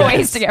Yeah, this we're class?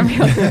 wasting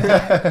everyone.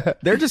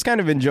 They're just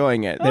kind of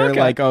enjoying it. They're Okay.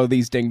 like, oh,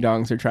 these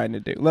ding-dongs are trying to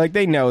do... Like,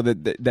 they know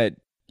that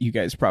you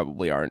guys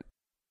probably aren't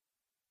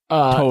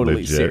totally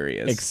Legit.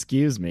 serious.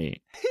 Excuse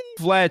me.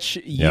 Fletch,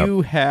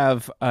 you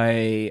have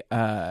a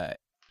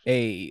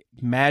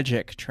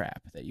magic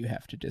trap that you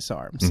have to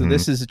disarm. So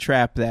this is a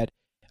trap that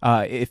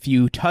if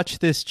you touch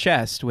this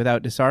chest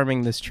without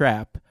disarming this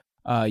trap,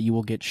 you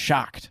will get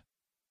shocked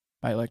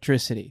by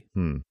electricity.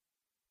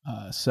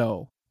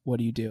 So what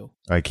do you do?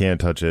 I can't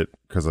touch it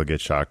because I'll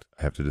get shocked.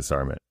 I have to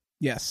disarm it.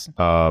 Yes.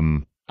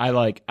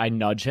 I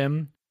nudge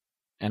him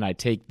and I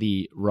take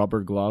the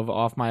rubber glove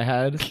off my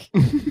head,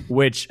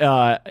 which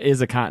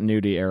is a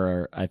continuity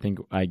error. I think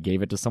I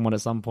gave it to someone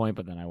at some point,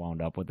 but then I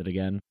wound up with it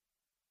again.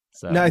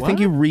 So No, I think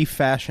you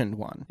refashioned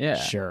one. Yeah.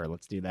 Sure,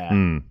 let's do that.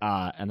 Mm.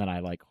 And then I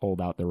like hold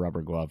out the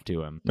rubber glove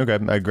to him. Okay,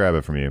 I grab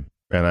it from you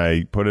and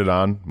I put it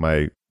on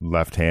my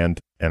left hand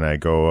and I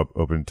go up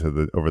over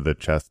the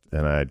chest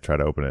and I try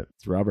to open it.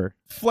 It's rubber.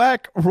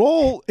 Flack,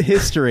 roll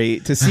history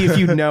to see if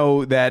you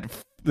know that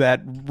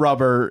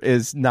rubber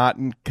is not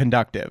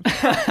conductive.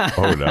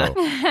 Oh no.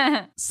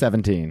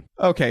 17.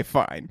 Okay,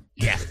 fine.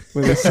 Yeah.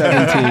 With a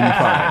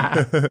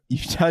 17, fine. You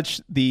touch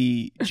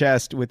the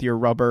chest with your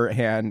rubber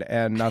hand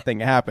and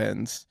nothing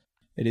happens.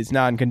 It is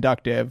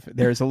non-conductive.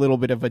 There's a little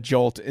bit of a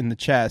jolt in the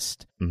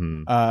chest,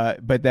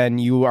 but then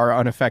you are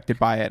unaffected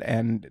by it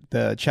and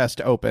the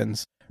chest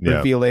opens,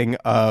 revealing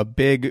a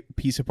big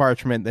piece of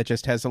parchment that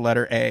just has the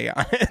letter A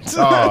on it.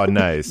 Oh,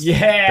 nice.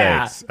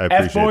 Yeah. Thanks. I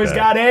appreciate F-boys that.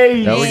 got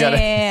A's. No, we got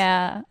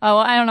Yeah. Oh,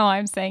 I don't know what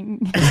I'm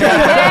saying.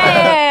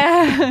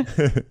 Yeah.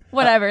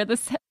 Whatever.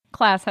 This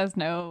class has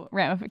no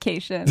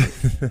ramifications.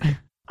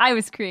 I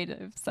was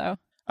creative, so.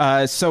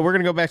 So we're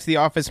going to go back to the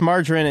office.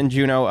 Margarine and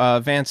Juno,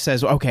 Vance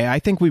says, okay, I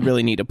think we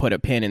really need to put a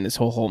pin in this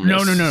whole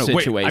homeless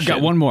situation. Wait, I've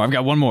got one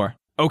more.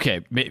 Okay,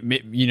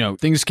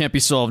 things can't be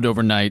solved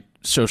overnight,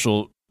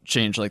 social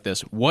change like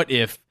this. What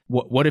if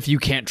you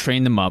can't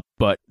train them up,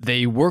 but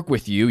they work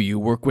with you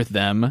work with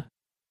them,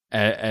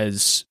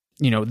 as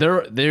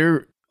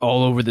they're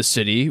all over the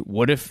city.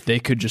 What if they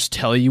could just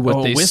tell you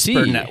what they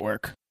Whisper see?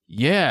 Network.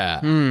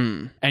 Yeah.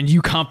 And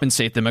you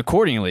compensate them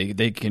accordingly.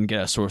 They can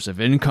get a source of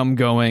income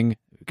going.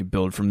 We could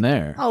build from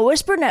there. Oh,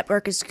 Whisper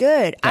Network is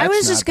good. I That's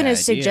was just not going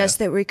to bad idea. suggest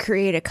that we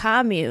create a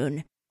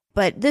commune,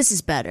 but this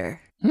is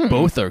better.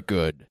 Both are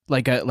good.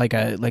 Like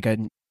a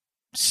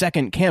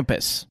second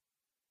campus.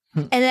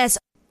 And that's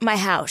my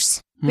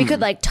house. We could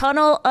like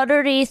tunnel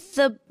underneath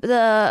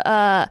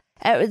the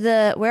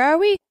where are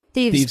we?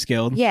 Thieves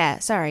Guild. Yeah,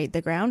 sorry,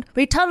 the ground.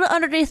 We tunnel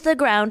underneath the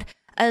ground,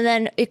 and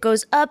then it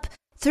goes up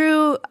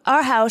through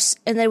our house,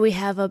 and then we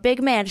have a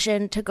big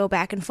mansion to go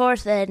back and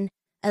forth in,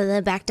 and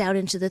then back down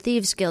into the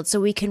Thieves Guild,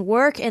 so we can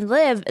work and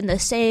live in the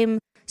same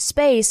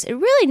space. It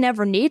really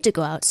never need to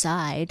go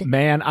outside.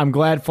 Man, I'm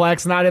glad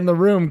Flack's not in the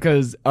room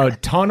because a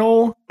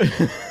tunnel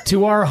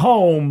to our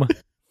home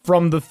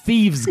from the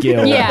Thieves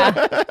Guild.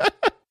 Yeah.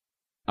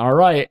 All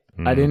right.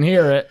 I didn't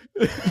hear it.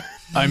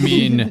 I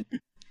mean,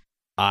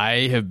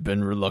 I have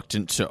been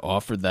reluctant to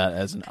offer that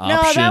as an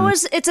option. No,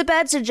 it's a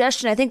bad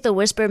suggestion. I think the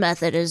Whisper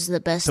method is the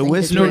best The thing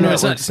Whisper to do.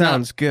 Network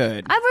sounds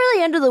good. I'm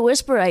really into the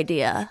Whisper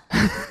idea.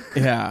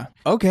 Yeah.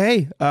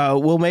 Okay.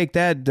 We'll make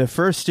that the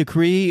first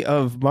decree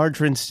of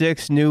Margarine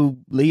Stick's new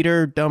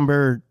leader,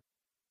 number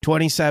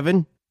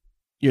 27.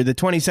 You're the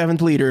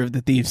 27th leader of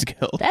the Thieves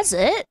Guild. That's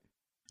it.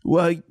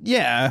 Well,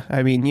 yeah.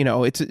 I mean,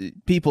 it's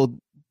people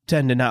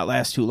tend to not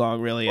last too long,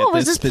 really. Well, at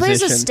was this this place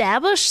position.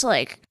 established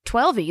like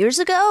 12 years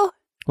ago?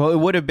 Well, it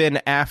would have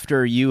been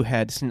after you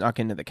had snuck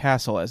into the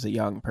castle as a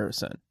young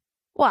person.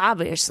 Well,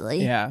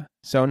 obviously. Yeah.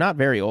 So not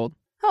very old.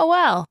 Oh,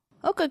 wow.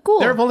 Okay, cool.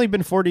 There have only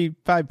been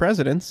 45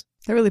 presidents.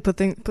 That really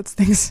puts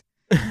things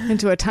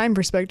into a time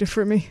perspective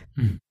for me.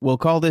 We'll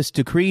call this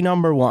decree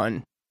number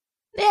 1.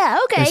 Yeah,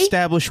 okay.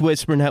 Establish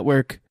Whisper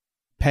Network,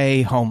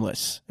 pay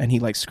homeless. And he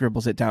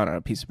scribbles it down on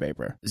a piece of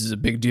paper. This is a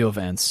big deal,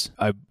 Vance.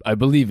 I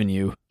believe in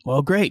you.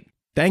 Well, great.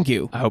 Thank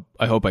you. I hope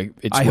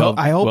it's I well hope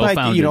I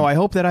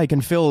hope that I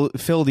can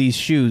fill these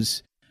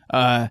shoes.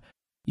 I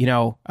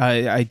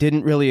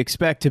didn't really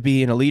expect to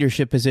be in a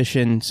leadership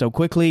position so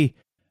quickly,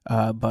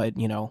 but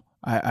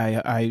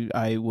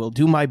I will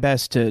do my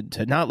best to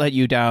not let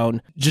you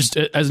down. Just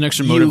as an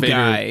extra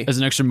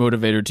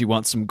motivator, do you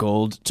want some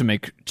gold to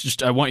make?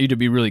 I want you to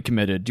be really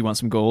committed. Do you want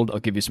some gold? I'll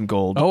give you some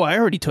gold. Oh, I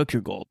already took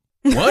your gold.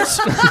 What?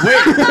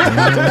 Wait.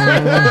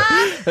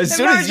 As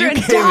soon as you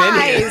came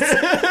in here.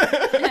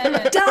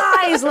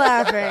 Dies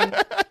laughing.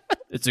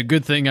 It's a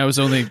good thing I was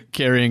only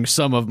carrying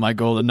some of my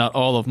gold and not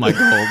all of my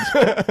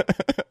gold.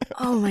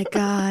 Oh my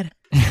god.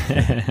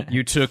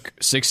 You took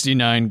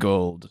 69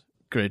 gold.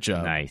 Great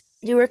job. Nice.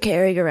 You were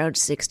carrying around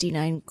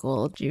 69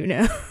 gold,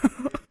 Juno.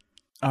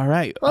 All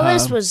right. Well,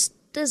 this was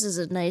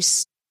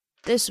nice.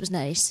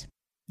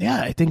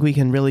 Yeah, I think we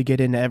can really get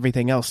into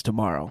everything else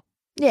tomorrow.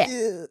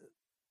 Yeah.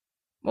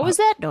 What was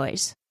that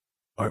noise?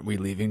 Aren't we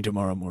leaving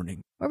tomorrow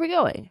morning? Where are we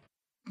going?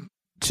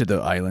 To the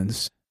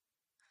islands.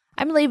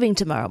 I'm leaving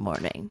tomorrow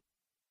morning.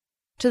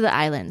 To the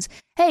islands.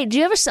 Hey, do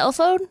you have a cell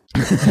phone?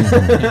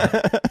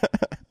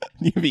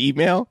 Do you have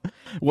email?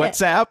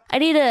 WhatsApp? I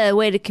need a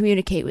way to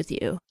communicate with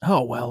you.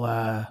 Oh,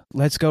 well,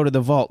 let's go to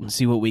the vault and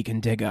see what we can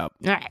dig up.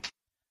 All right.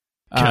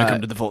 Can I come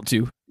to the vault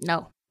too?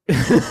 No.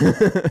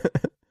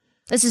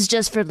 This is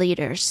just for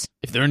leaders.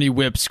 If there are any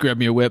whips, grab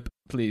me a whip,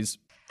 please.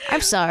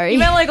 I'm sorry. You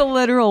meant like a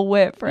literal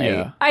whip, right?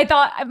 Yeah. I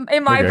thought,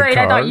 in my Like a brain,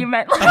 I car? thought you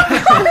meant like...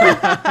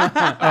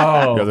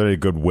 Oh, Are there any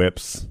good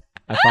whips?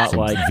 I thought Some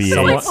like V8s.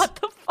 someone, what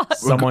the fuck?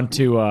 someone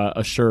to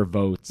assure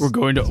votes. We're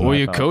going to That's what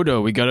I thought.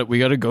 Oyakoto. We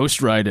got to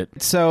ghost ride it.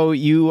 So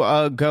you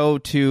go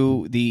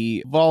to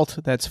the vault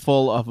that's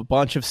full of a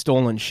bunch of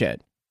stolen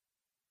shit.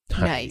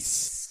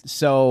 Nice.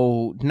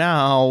 So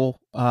now,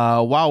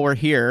 while we're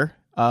here,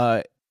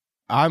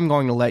 I'm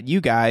going to let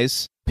you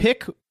guys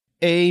pick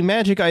a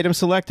magic item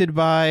submitted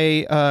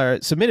by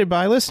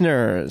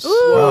listeners.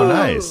 Oh,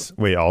 nice.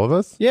 Wait, all of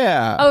us?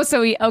 Yeah. Oh, so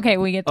we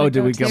get to Oh,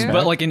 did go we come too? back?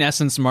 But like in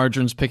essence,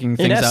 Margarine's picking In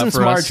things out essence,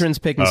 for us. Margarine's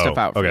picking stuff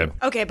out for okay.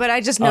 you. Okay, but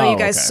I just know Oh, you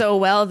guys okay. so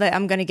well that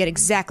I'm going to get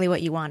exactly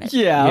what you wanted.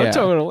 Yeah, Yeah.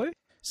 totally.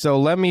 So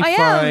let me I am,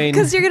 find...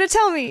 because you're going to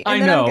tell me. I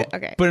and then I'm know.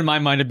 okay. But in my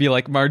mind, it'd be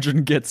like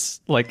Margarine gets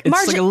like it's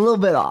Margarine- like a little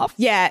bit off.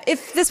 Yeah,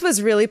 if this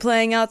was really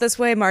playing out this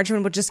way,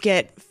 Margarine would just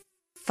get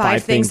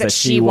five things that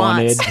she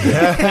wanted.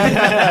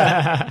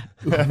 wants.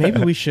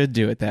 Maybe we should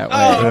do it that way.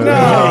 Oh,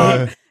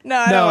 no. No,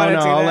 I don't want to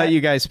do that. I'll let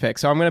you guys pick.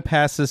 So I'm going to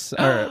pass this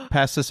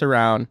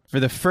around. For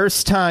the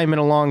first time in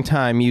a long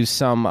time, use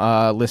some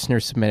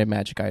listener-submitted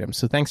magic items.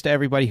 So thanks to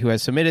everybody who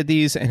has submitted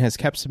these and has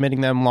kept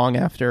submitting them long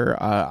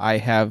after I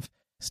have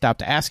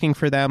stopped asking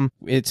for them.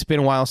 It's been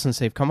a while since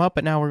they've come up,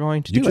 but now we're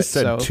going to do You just it.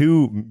 said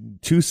So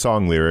two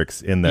song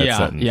lyrics in that yeah,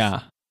 sentence.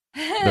 yeah.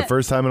 The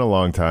first time in a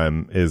long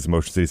time is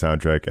Motion City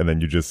Soundtrack, and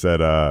then you just said,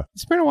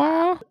 it's been a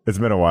while. it's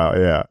been a while.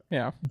 Yeah.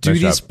 Yeah. Do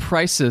Nice these job.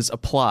 prices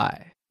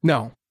apply?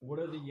 No. What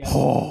are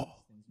the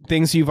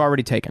things you've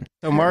already taken?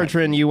 So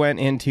Margarine, you went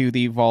into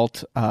the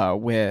vault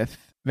with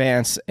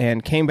Vance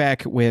and came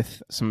back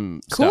with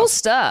some Cool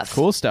stuff. stuff.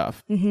 Cool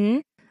stuff. Mm-hmm.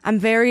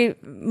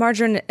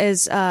 Margarine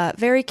is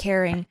very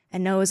caring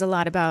and knows a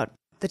lot about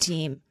the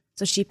team.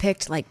 So she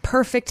picked like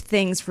perfect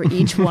things for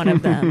each one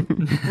of them,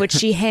 which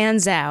she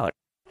hands out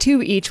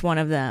to each one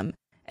of them,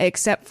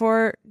 except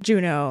for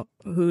Juno,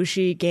 who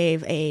she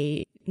gave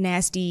a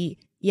nasty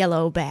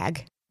yellow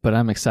bag. But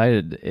I'm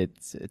excited.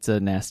 It's a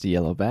nasty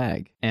yellow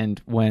bag.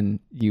 And when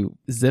you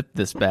zip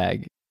this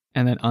bag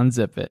and then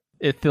unzip it,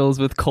 it fills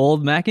with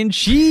cold mac and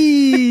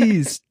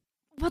cheese.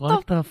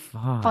 What the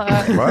fuck?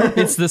 fuck? What?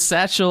 It's the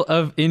satchel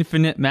of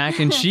infinite mac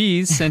and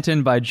cheese sent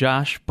in by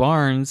Josh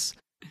Barnes.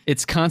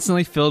 It's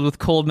constantly filled with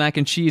cold mac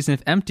and cheese, and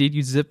if emptied,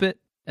 you zip it,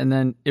 and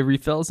then it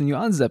refills and you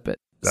unzip it.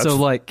 That's so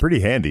like, pretty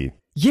handy.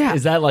 yeah,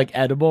 Is that like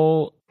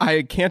edible?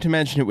 I can't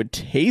imagine it would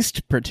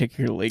taste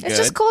particularly good. It's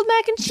just cold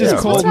mac and cheese. Just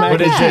What's cold wrong mac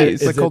with and that? cheese.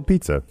 It's like Is it cold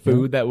pizza.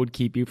 Food that would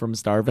keep you from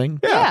starving?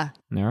 Yeah.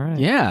 All right.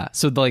 yeah.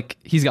 So like,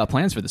 he's got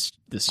plans for this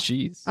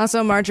cheese.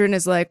 Also, Margarine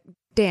is like,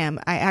 damn,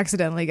 I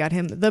accidentally got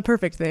him the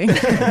perfect thing. and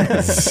Oh,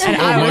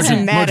 I was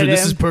Margarine, mad at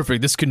this is him.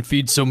 perfect. This can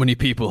feed so many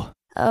people.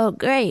 Oh,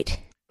 great.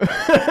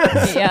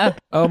 Yeah.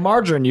 Oh,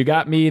 Margarine, you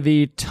got me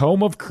the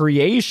Tome of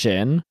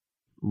Creation,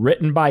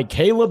 written by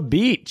Caleb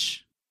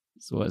Beach.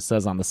 That's what it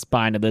says on the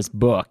spine of this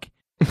book.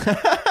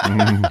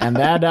 And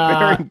that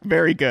very,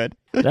 very good.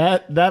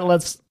 that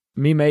lets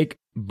me make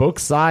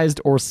book-sized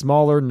or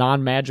smaller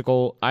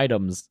non-magical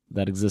items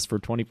that exist for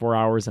 24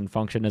 hours and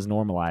function as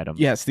normal items.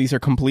 Yes, these are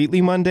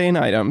completely mundane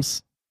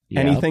items.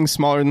 Yep. Anything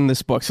smaller than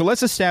this book. So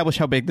let's establish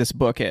how big this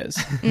book is.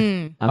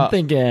 Mm. I'm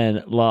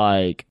thinking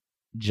like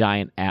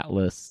giant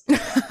atlas.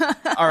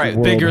 All right.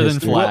 World Bigger than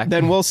history. Flack.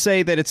 Then we'll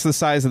say that it's the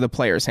size of the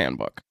player's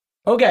handbook.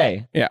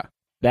 Okay, Yeah.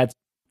 that's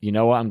you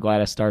know what? I'm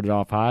glad I started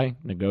off high,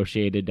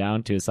 negotiated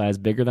down to a size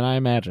bigger than I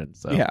imagined.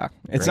 So yeah,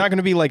 it's not going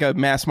to be like a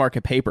mass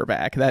market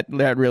paperback.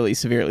 That really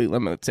severely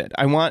limits it.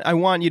 I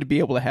want you to be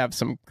able to have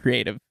some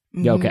creative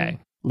Okay.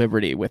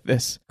 liberty with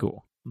this.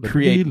 Cool.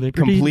 Create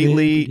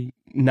completely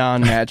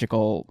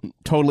non-magical,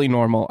 totally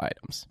normal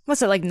items.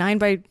 What's it, like 9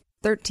 by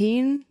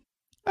 13?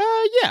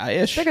 Yeah,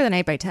 ish. Bigger than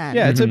 8 by 10.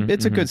 Yeah,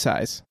 it's a good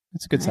size.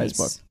 It's a good size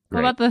book. What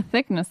about the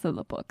thickness of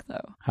the book,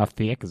 though? How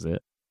thick is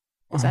it?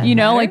 Does that You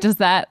know, matter? like, does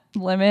that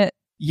limit?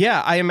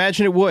 Yeah, I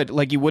imagine it would.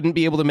 Like, you wouldn't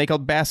be able to make a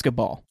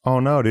basketball. Oh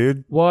no,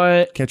 dude.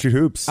 What? Can't shoot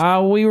hoops.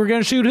 We were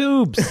going to shoot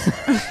hoops.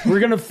 We're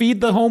going to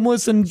feed the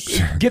homeless and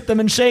get them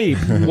in shape.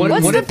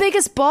 What's the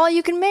biggest ball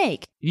you can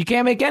make? You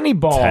can't make any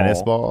ball.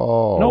 Tennis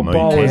ball. No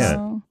ball you is-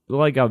 can't.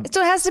 Like a...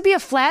 So it has to be a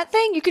flat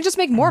thing? You could just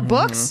make more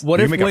books?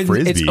 What You if make a when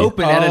frisbee. it's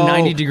open at a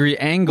 90-degree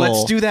angle?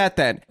 Let's do that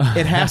then.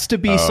 It has to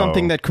be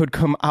something that could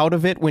come out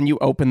of it when you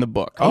open the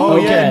book. Oh,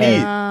 yeah,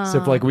 neat.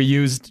 So if, like, we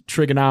used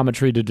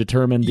trigonometry to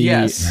determine the...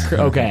 Yes.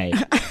 Okay.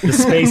 The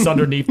space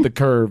underneath the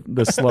curve,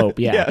 the slope,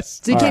 yeah.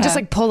 Yes. So you can't just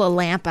like pull a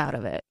lamp out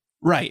of it.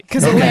 Right.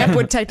 Because a lamp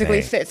would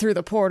technically Hey. fit through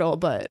the portal,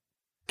 but...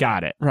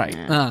 Got it. Right.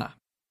 So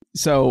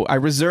So I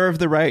reserve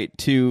the right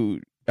to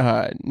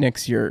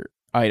nix your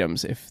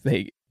items if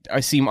they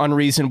seem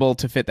unreasonable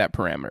to fit that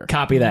parameter.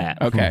 Copy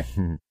that. Okay.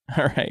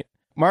 All right.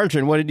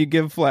 Margarine, what did you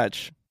give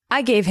Fletch?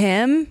 I gave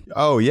him...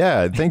 Oh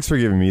yeah, thanks for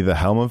giving me the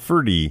Helm of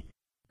Ferdy.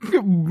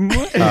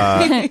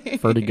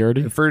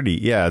 Furdy-gurdy. Ferdy,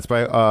 yeah, it's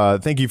by.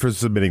 Thank you for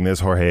submitting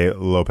this, Jorge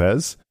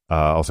Lopez.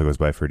 Also goes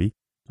by Ferdy,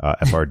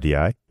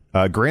 FRDI.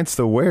 Grants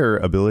the wearer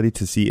ability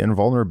to see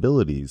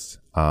invulnerabilities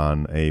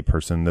on a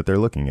person that they're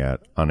looking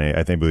at. On a,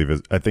 I think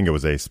it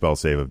was a spell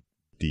save of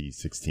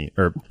D16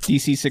 or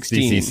DC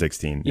 16. DC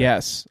 16.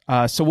 Yes.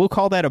 So we'll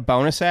call that a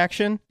bonus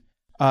action.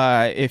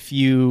 If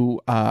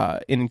you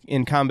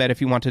in combat,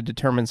 if you want to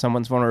determine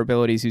someone's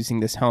vulnerabilities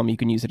using this helm, you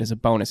can use it as a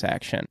bonus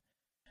action.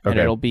 And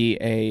Okay. it'll be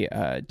a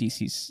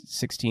DC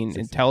 16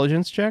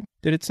 intelligence check,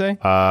 did it say?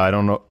 I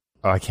don't know.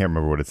 I can't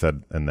remember what it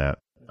said in that.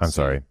 I'm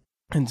sorry.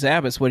 And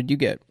Zabas, what did you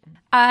get?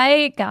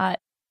 I got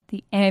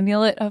the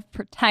Amulet of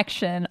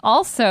Protection,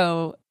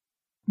 also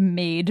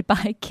made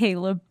by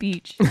Caleb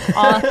Beach,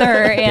 author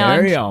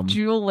and Damn.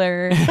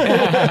 jeweler.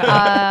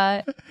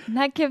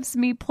 That gives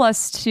me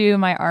 +2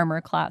 my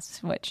armor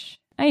class, which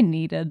I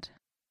needed.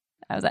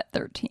 I was at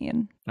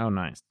 13. Oh,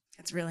 nice.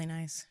 It's really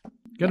nice.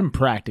 Good and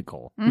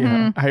practical.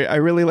 Yeah, I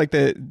really like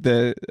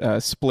the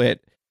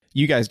split.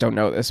 You guys don't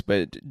know this,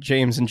 but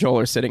James and Joel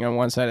are sitting on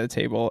one side of the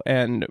table,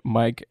 and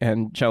Mike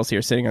and Chelsea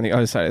are sitting on the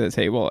other side of the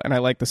table. And I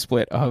like the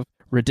split of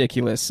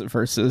ridiculous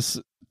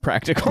versus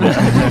practical.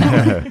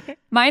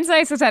 Mine's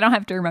nice because I don't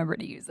have to remember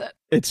to use it.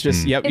 It's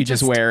just, yep, It you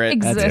just just wear it.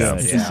 exists. It Yeah.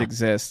 just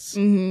exists.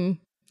 Mm-hmm.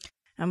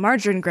 Now,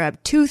 Margarine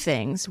grabbed 2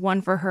 things,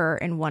 one for her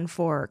and one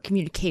for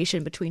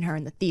communication between her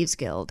and the Thieves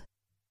Guild.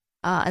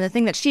 And the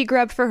thing that she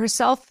grabbed for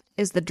herself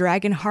is the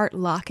Dragon Heart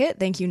Locket.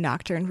 Thank you,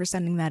 Nocturne, for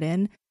sending that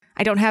in.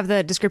 I don't have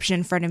the description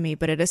in front of me,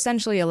 but it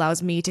essentially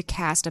allows me to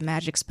cast a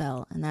magic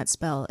spell, and that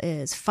spell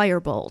is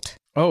Firebolt.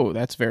 Oh,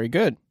 that's very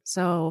good.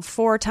 So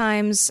 4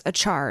 times a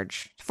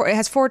charge. It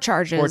has 4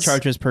 charges. 4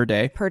 charges per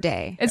day. per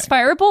day. Is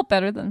Firebolt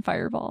better than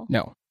Fireball?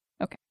 No.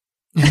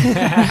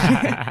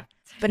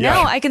 But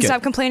now I can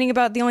stop complaining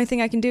about the only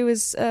thing I can do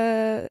is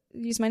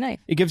use my knife.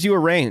 It gives you a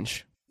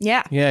range.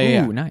 Yeah,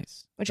 Yeah. Ooh,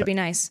 nice. which would be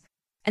nice.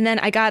 And then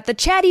I got the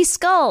Chatty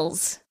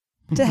Skulls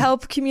to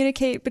help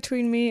communicate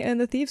between me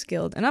and the Thieves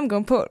Guild. And I'm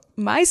going to put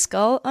my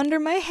skull under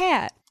my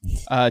hat.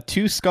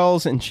 2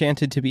 skulls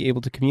enchanted to be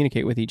able to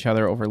communicate with each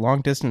other over long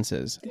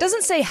distances. It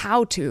doesn't say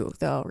how to,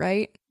 though,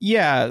 right?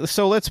 Yeah,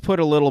 so let's put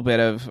a little bit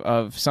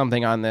of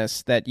something on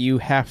this that you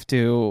have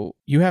to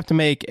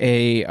make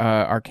a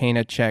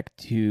Arcana check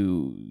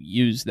to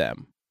use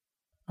them.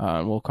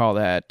 We'll call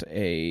that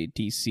a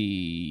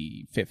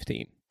DC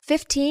 15.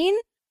 15?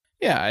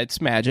 Yeah, it's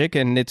magic,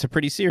 and it's a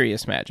pretty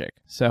serious magic.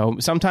 So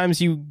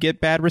sometimes you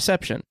get bad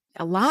reception.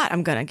 A lot.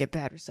 I'm going to get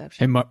bad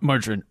reception. Hey,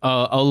 Margarine,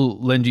 I'll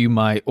lend you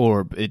my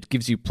orb. It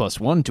gives you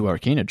 +1 to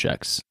Arcana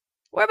checks.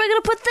 Where am I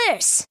going to put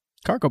this?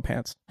 Cargo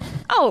pants.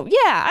 Oh,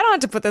 yeah. I don't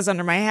have to put this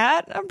under my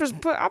hat. I'll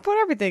put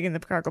everything in the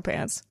cargo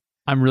pants.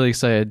 I'm really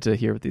excited to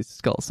hear what these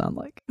skulls sound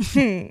like.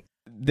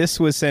 This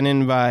was sent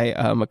in by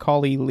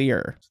Macaulay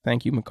Lear.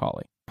 Thank you,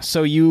 Macaulay.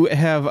 So you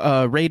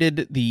have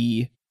raided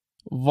the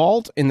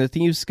vault in the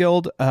Thieves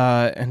Guild,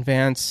 and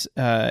Vance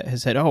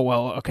has said, oh,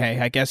 well, okay,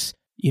 I guess,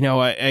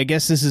 I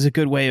guess this is a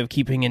good way of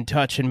keeping in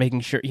touch and making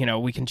sure,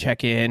 we can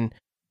check in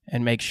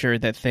and make sure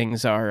that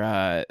things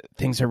are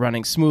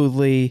running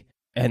smoothly,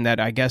 and that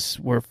I guess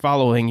we're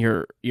following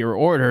your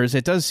orders.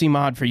 It does seem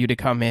odd for you to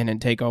come in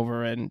and take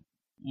over and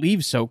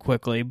leave so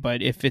quickly,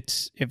 but if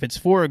it's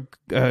for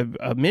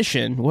a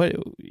mission, what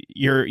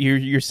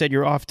you said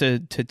you're off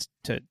to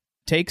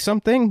take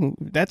something?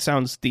 That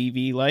sounds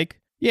thievy like.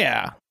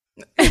 Yeah.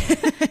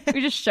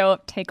 We just show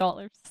up, take all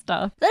their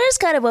stuff. That is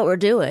kind of what we're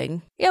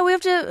doing. Yeah, we have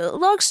to,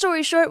 long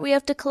story short, we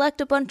have to collect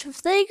a bunch of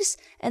things,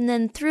 and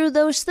then through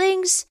those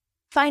things,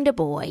 find a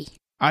boy.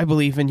 I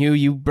believe in you.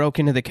 You broke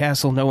into the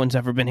castle. No one's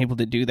ever been able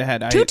to do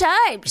that. 2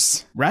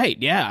 times. Right,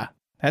 yeah.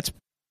 That's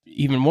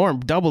even more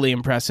doubly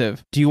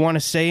impressive. Do you want to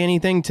say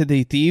anything to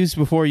the thieves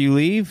before you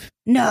leave?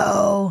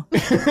 No.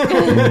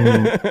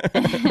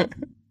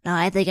 No,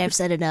 I think I've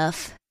said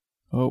enough.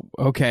 Oh,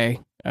 okay.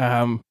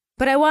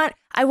 But I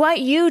want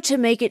you to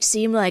make it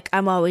seem like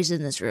I'm always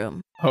in this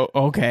room. Oh,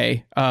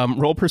 okay.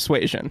 Roll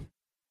persuasion,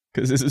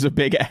 because this is a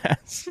big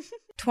ass.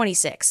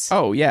 26.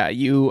 Oh, yeah.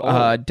 You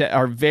are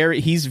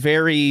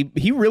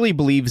he really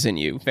believes in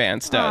you,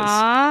 Vance does.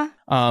 Aww,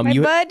 my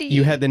buddy.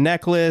 You had the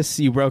necklace,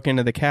 you broke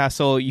into the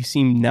castle, you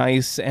seem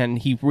nice, and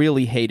he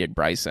really hated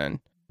Bryson,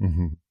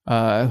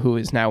 who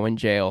is now in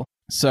jail.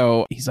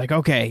 So he's like,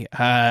 okay,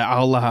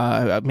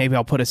 maybe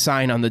I'll put a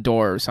sign on the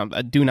door or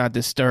something. Do not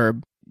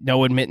disturb.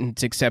 No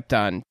admittance except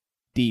on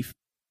thief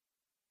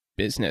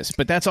business.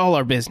 But that's all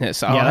our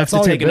business. I'll have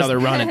to take another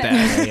run at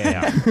that.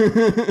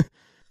 Yeah.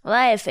 Well,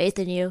 I have faith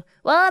in you.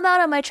 While I'm out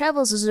on my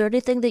travels, is there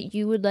anything that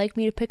you would like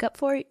me to pick up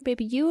for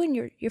maybe you and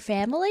your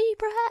family,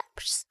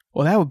 perhaps?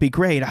 Well, that would be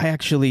great. I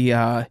actually,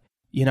 I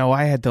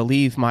had to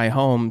leave my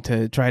home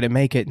to try to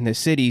make it in the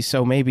city.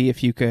 So maybe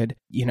if you could,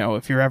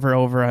 if you're ever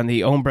over on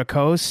the Umbra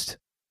coast,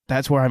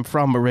 that's where I'm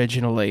from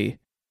originally.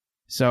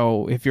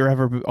 So if you're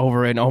ever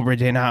over in Umbra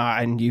Dena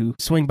and you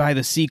swing by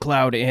the Sea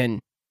Cloud Inn,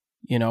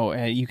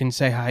 you can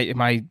say hi.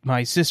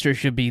 My sister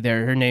should be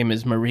there. Her name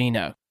is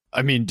Marina.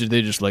 I mean, did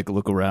they just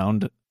look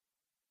around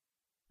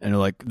and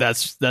like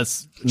that's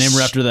name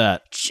her after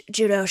that?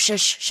 Juno,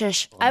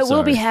 shush. I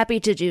will be happy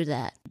to do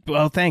that.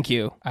 Well, thank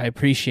you. I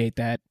appreciate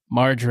that.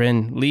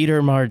 Margarine,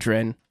 leader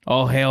Margarine.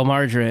 All hail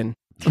Margarine.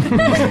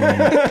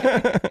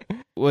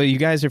 Well, you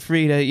guys are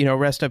free to,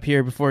 rest up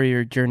here before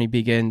your journey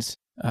begins,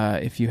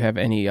 if you have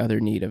any other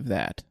need of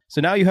that. So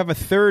now you have a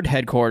third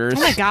headquarters.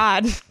 Oh my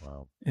God.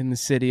 In the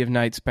city of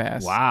Knights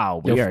Pass. Wow,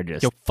 we are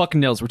just fucking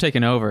nails. We're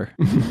taking over,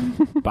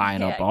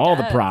 buying up all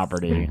the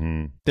property.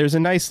 Mm-hmm. There's a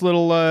nice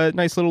little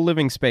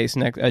living space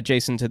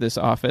adjacent to this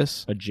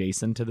office.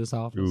 Adjacent to this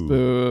office. Ooh.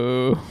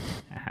 Boo.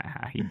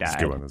 He died. That's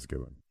a good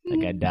one.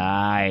 That guy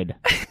died.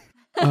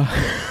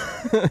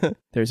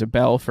 There's a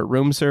bell for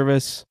room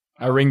service.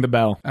 I ring the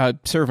bell. A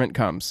servant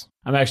comes.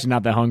 I'm actually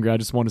not that hungry. I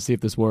just want to see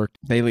if this worked.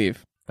 They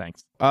leave.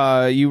 Thanks.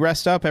 You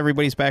rest up.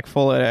 Everybody's back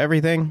full of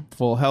everything.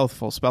 Full health,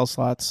 full spell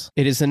slots.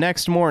 It is the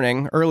next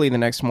morning, early the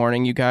next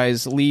morning. You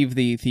guys leave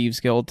the Thieves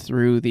Guild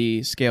through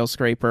the Scale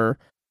Scraper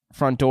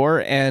front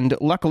door, and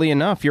luckily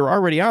enough, you're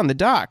already on the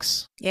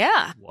docks.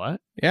 Yeah.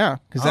 What? Yeah,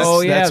 because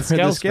that's where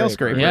the Scale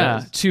Scraper Yeah,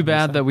 is. too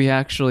bad that we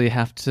actually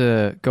have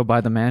to go by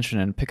the mansion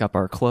and pick up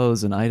our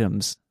clothes and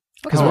items.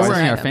 Because What we're kinds of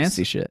wearing our items?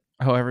 fancy shit.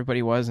 Oh,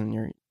 everybody was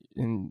in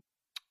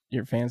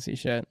your fancy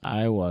shit.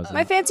 I wasn't.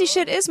 My fancy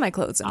shit is my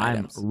clothes and I'm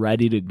items.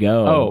 ready to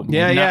go. Oh,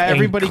 Yeah, Not- and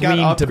everybody got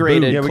clean to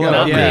upgraded. boot. Yeah, we got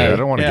Clothes. upgraded. I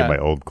don't want to Yeah. get my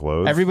old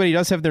clothes. Everybody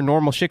does have their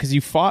normal shit because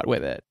you fought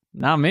with it.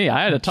 Not me.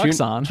 I had a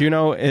tux on.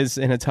 Juno is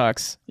in a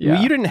tux.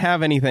 Yeah. You didn't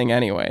have anything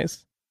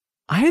anyways.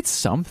 I had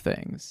some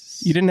things.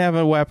 You didn't have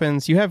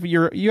weapons. You have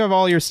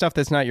all your stuff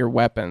that's not your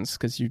weapons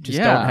because you just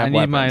don't have I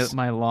need weapons.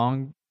 my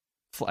long.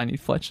 I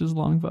need Fletch's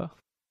longbow,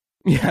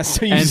 Yeah,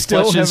 so you And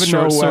still Fletch's have no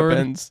short sword.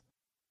 weapons.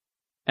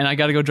 and I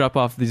got to go drop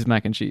off these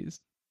mac and cheese.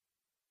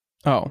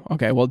 Oh,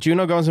 okay. Well,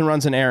 Juno goes and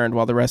runs an errand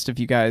while the rest of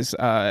you guys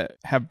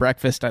have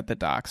breakfast at the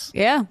docks.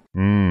 Yeah.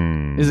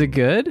 Is it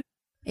good?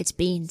 It's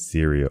beans.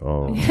 cereal?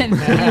 Oh.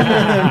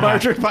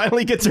 Marjorie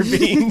finally gets her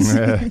beans.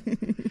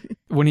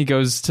 When he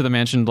goes to the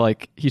mansion,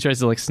 he tries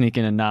to sneak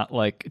in and not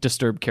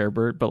disturb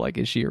Carebird, but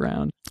is she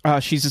around?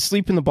 She's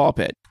asleep in the ball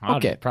pit.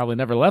 Okay. Probably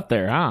never left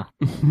there, huh?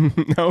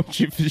 No,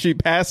 she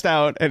passed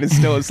out and is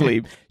still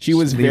asleep. She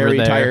was Just leave her very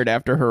there. tired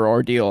after her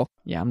ordeal.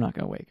 Yeah, I'm not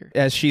gonna wake her.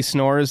 As she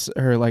snores,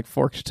 her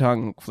forked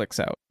tongue flicks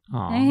out.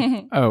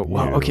 Aw. Oh,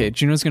 wow. Ew. Okay,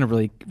 Juno's gonna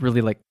really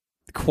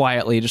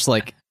quietly just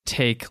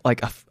take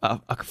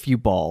a few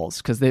balls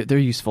because they're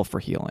useful for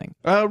healing.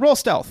 Roll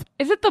stealth.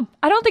 Is it the?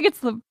 I don't think it's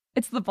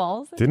the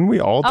balls. Didn't we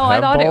all Oh, have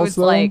I thought balls, it was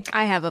though?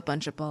 I have a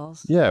bunch of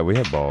balls. Yeah, we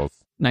have balls.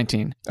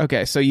 19.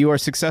 Okay, so you are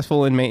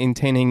successful in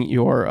maintaining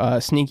your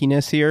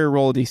sneakiness here.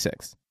 Roll a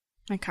d6.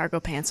 My cargo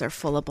pants are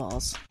full of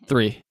balls.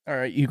 3. All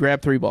right, you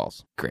grab 3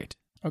 balls. Great.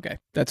 Okay,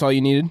 that's all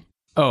you needed?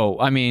 Oh,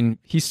 I mean,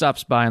 he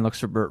stops by and looks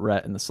for Burt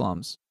Rat in the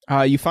slums.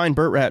 You find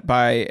Burt Rat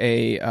by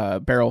a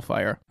barrel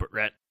fire. Burt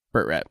Rat.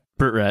 Burt Rat.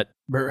 Burt Rat.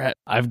 Burt Rat.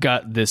 I've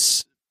got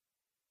this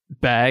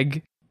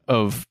bag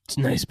of... It's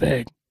a nice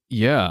bag.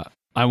 Yeah,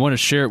 I want to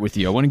share it with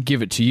you. I want to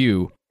give it to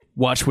you.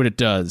 Watch what it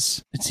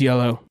does. It's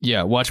yellow.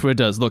 Yeah, watch what it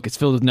does. Look, it's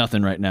filled with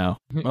nothing right now.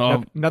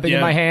 Oh, Nothing in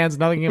yeah. my hands.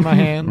 Nothing in my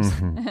hands.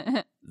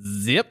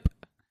 Zip.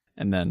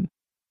 And then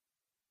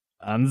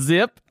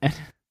unzip.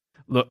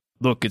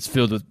 Look, it's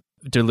filled with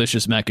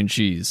delicious mac and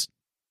cheese.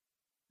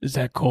 Is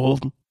that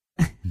cold?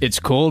 It's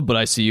cold, but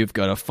I see you've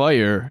got a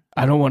fire.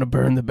 I don't want to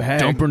burn the bag.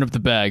 Don't burn up the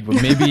bag,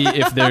 but maybe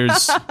if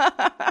there's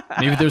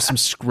some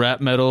scrap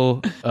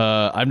metal.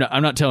 I'm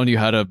not telling you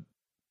how to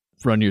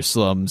run your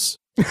slums.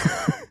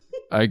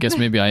 I guess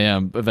maybe I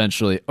am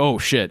eventually. Oh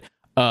shit.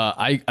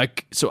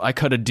 So I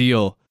cut a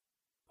deal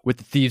with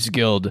the Thieves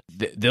Guild.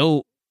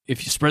 They'll,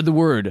 if you spread the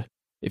word,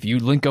 if you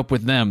link up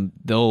with them,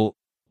 they'll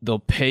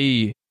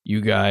pay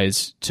you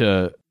guys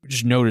to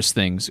just notice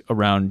things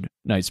around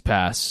Night's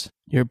Pass.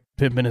 You're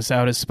pimping us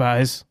out as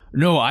spies?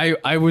 No,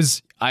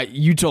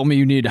 you told me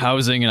you needed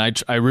housing,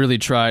 and I really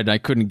tried. I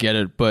couldn't get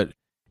it, but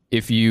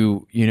if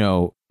you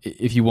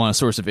want a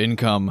source of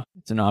income,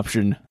 it's an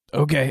option.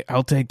 Okay,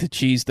 I'll take the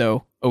cheese,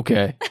 though.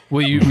 Okay.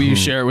 Will you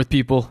share it with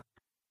people?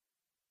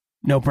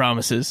 No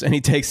promises. And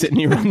he takes it and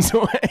he runs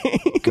away.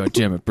 God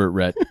damn it, Burt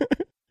Rhett.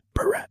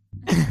 Burt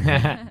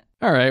Rhett.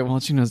 All right, well,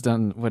 Juno's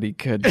done what he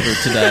could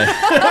for today.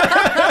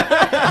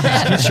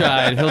 He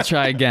tried. He'll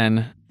try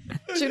again.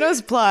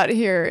 Juno's plot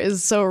here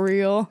is so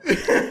real.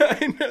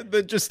 I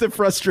know, just the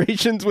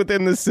frustrations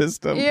within the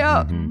system.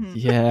 Yeah.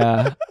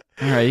 Yeah.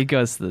 All right, he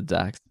goes to the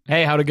docks.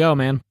 Hey, how'd it go,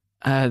 man?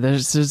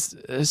 There's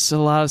a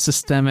lot of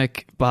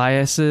systemic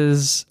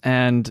biases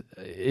and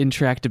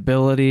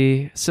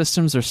intractability.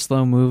 Systems are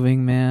slow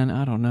moving, man.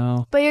 I don't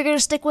know. But you're gonna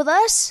stick with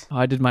us? Oh,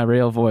 I did my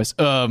rail voice.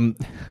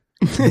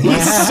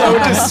 He's so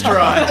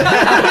distraught.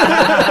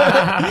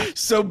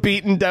 So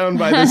beaten down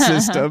by the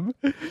system.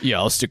 Yeah,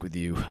 I'll stick with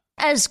you.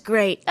 That's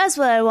great. That's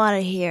what I want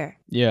to hear.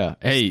 Yeah.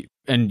 Hey,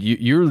 and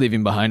you're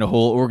leaving behind a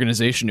whole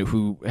organization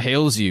who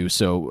hails you,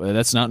 so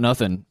that's not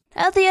nothing.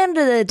 At the end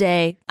of the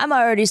day, I'm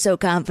already so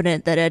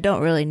confident that I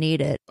don't really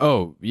need it.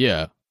 Oh,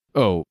 yeah.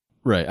 Oh,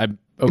 right.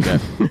 Okay.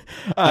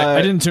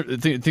 I didn't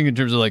think in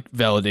terms of like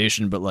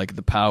validation, but like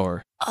the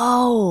power.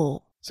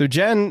 Oh. So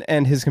Jen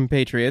and his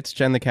compatriots,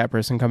 Jen the cat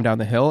person, come down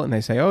the hill and they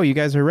say, "Oh, you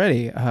guys are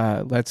ready.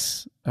 Are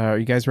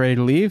you guys ready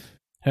to leave?"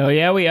 Hell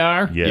yeah, we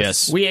are.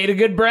 Yes. We ate a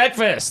good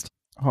breakfast.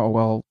 Oh,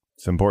 well,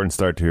 It's an important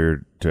start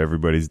to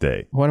everybody's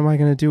day. what am I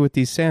going to do with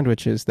these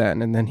sandwiches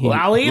then? And then he Well,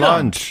 I'll eat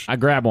Lunch. them. I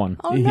grab one.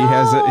 Oh, he no.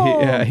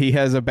 has he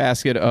has a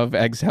basket of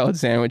egg salad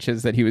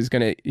sandwiches that he was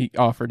going to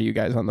offer to you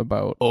guys on the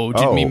boat. Oh,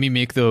 did Oh. Mimi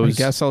make I those?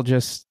 guess I'll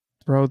just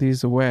throw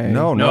these away.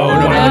 No. No. Why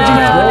would you throw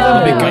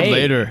them Make away? good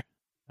later.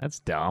 That's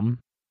dumb.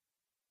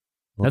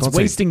 Well, That's don't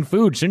say- wasting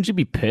food. Shouldn't you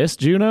be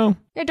pissed, Juno?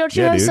 Hey, don't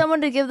you Yeah, have dude. someone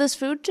to give this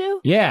food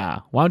to? Yeah.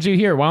 Why don't you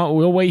here?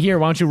 We'll wait here.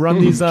 Why don't you run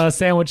these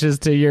sandwiches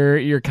to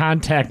your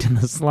contact in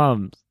the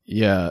slums?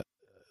 Yeah.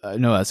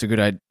 No, that's a good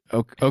idea.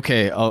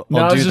 Okay, I'll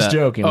No, I do was just that.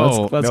 joking.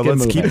 Oh, Let's No, get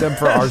let's moving. keep them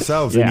for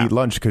ourselves Yeah. and eat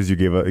lunch because you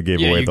gave away yeah,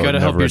 you the gotta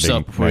help never-ending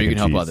yourself before mac you and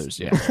can help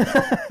cheese.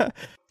 others.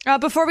 Yeah.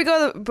 Before we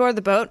go aboard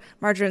the boat,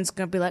 Marjorie's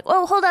going to be like,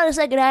 Whoa, hold on a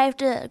second. I have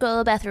to go to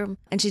the bathroom.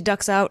 and she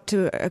ducks out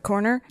to a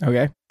corner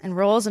Okay. and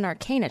rolls an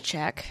Arcana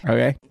check.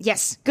 Okay.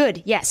 Yes,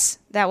 good. Yes,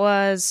 that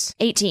was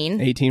 18.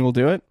 18 will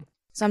do it.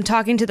 So I'm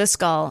talking to the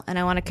skull, and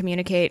I want to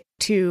communicate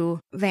to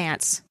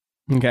Vance.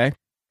 Okay.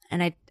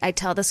 And I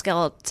tell the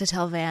skull to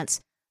tell Vance.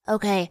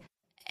 Okay.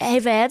 Hey,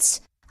 Vance.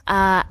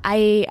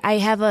 I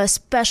have a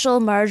special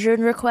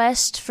margarine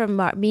request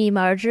from me,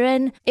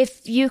 Margarine.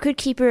 If you could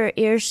keep your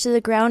ears to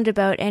the ground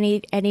about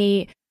any,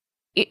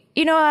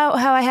 you know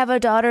how I have a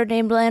daughter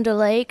named Landa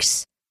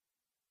Lakes?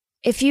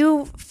 If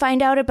you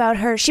find out about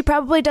her, she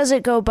probably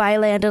doesn't go by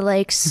Landa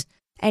Lakes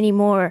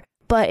anymore.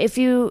 But if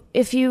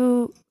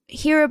you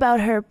hear about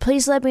her,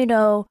 please let me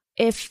know.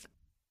 If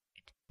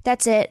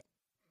that's it.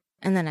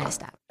 And then I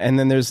stop. And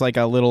then there's like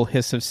a little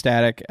hiss of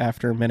static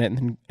after a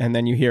minute, and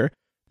then you hear,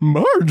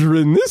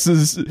 "Margarine, this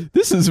is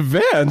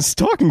Vance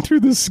talking through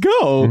the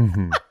skull."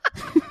 Mhm.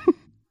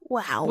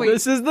 Wow.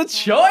 This is the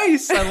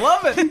choice. I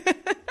love it.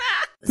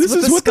 This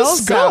is what the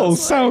skull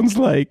sounds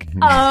like.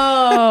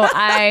 Oh,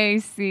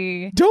 I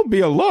see. Don't be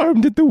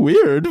alarmed at the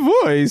weird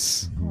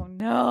voice. Oh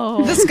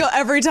no. The skull.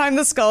 Every time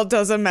the skull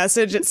does a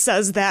message, it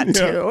says that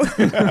too.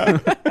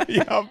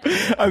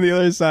 Yep. On the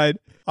other side,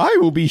 "I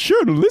will be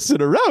sure to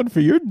listen around for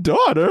your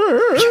daughter."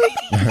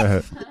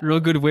 Real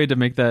good way to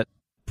make that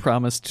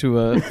promise to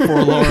a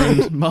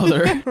forlorn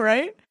mother.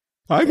 Right?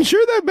 I'm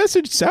sure that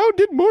message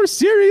sounded more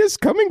serious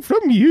coming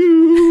from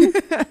you.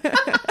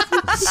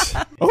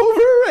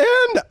 Over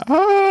and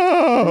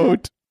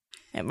out.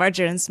 And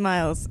Margarine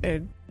smiles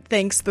and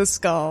thanks the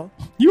skull.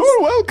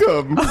 You're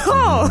welcome.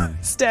 Oh!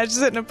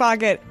 Stashes it in a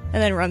pocket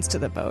and then runs to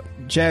the boat.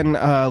 Jen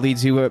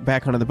leads you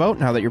back onto the boat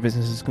now that your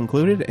business is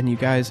concluded, and you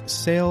guys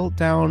sail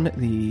down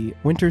the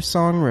Winter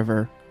Song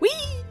River. Whee!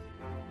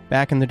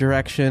 Back in the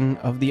direction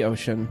of the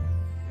ocean.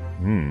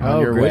 Mm. On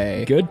your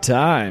way. Good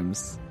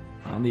times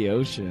on the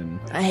ocean.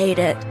 I hate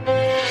it.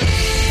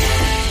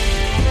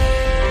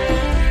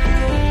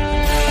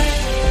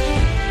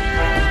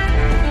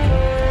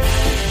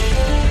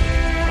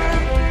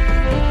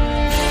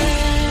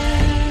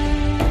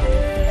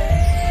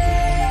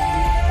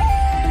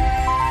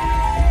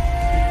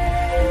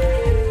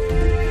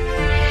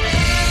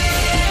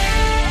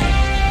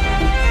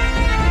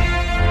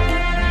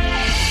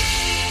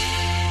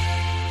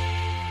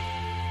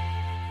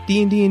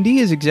 D&D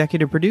is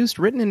executive produced,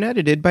 written, and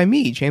edited by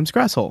me, James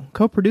Gressel.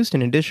 Co-produced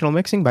and additional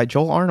mixing by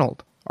Joel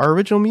Arnold. Our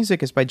original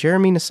music is by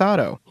Jeremy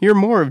Nisato. Hear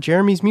more of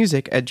Jeremy's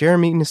music at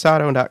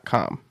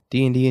jeremynisato.com.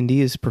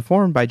 D&D is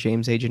performed by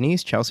James A.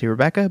 Janice, Chelsea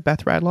Rebecca,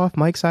 Beth Radloff,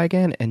 Mike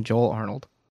Saigan, and Joel Arnold.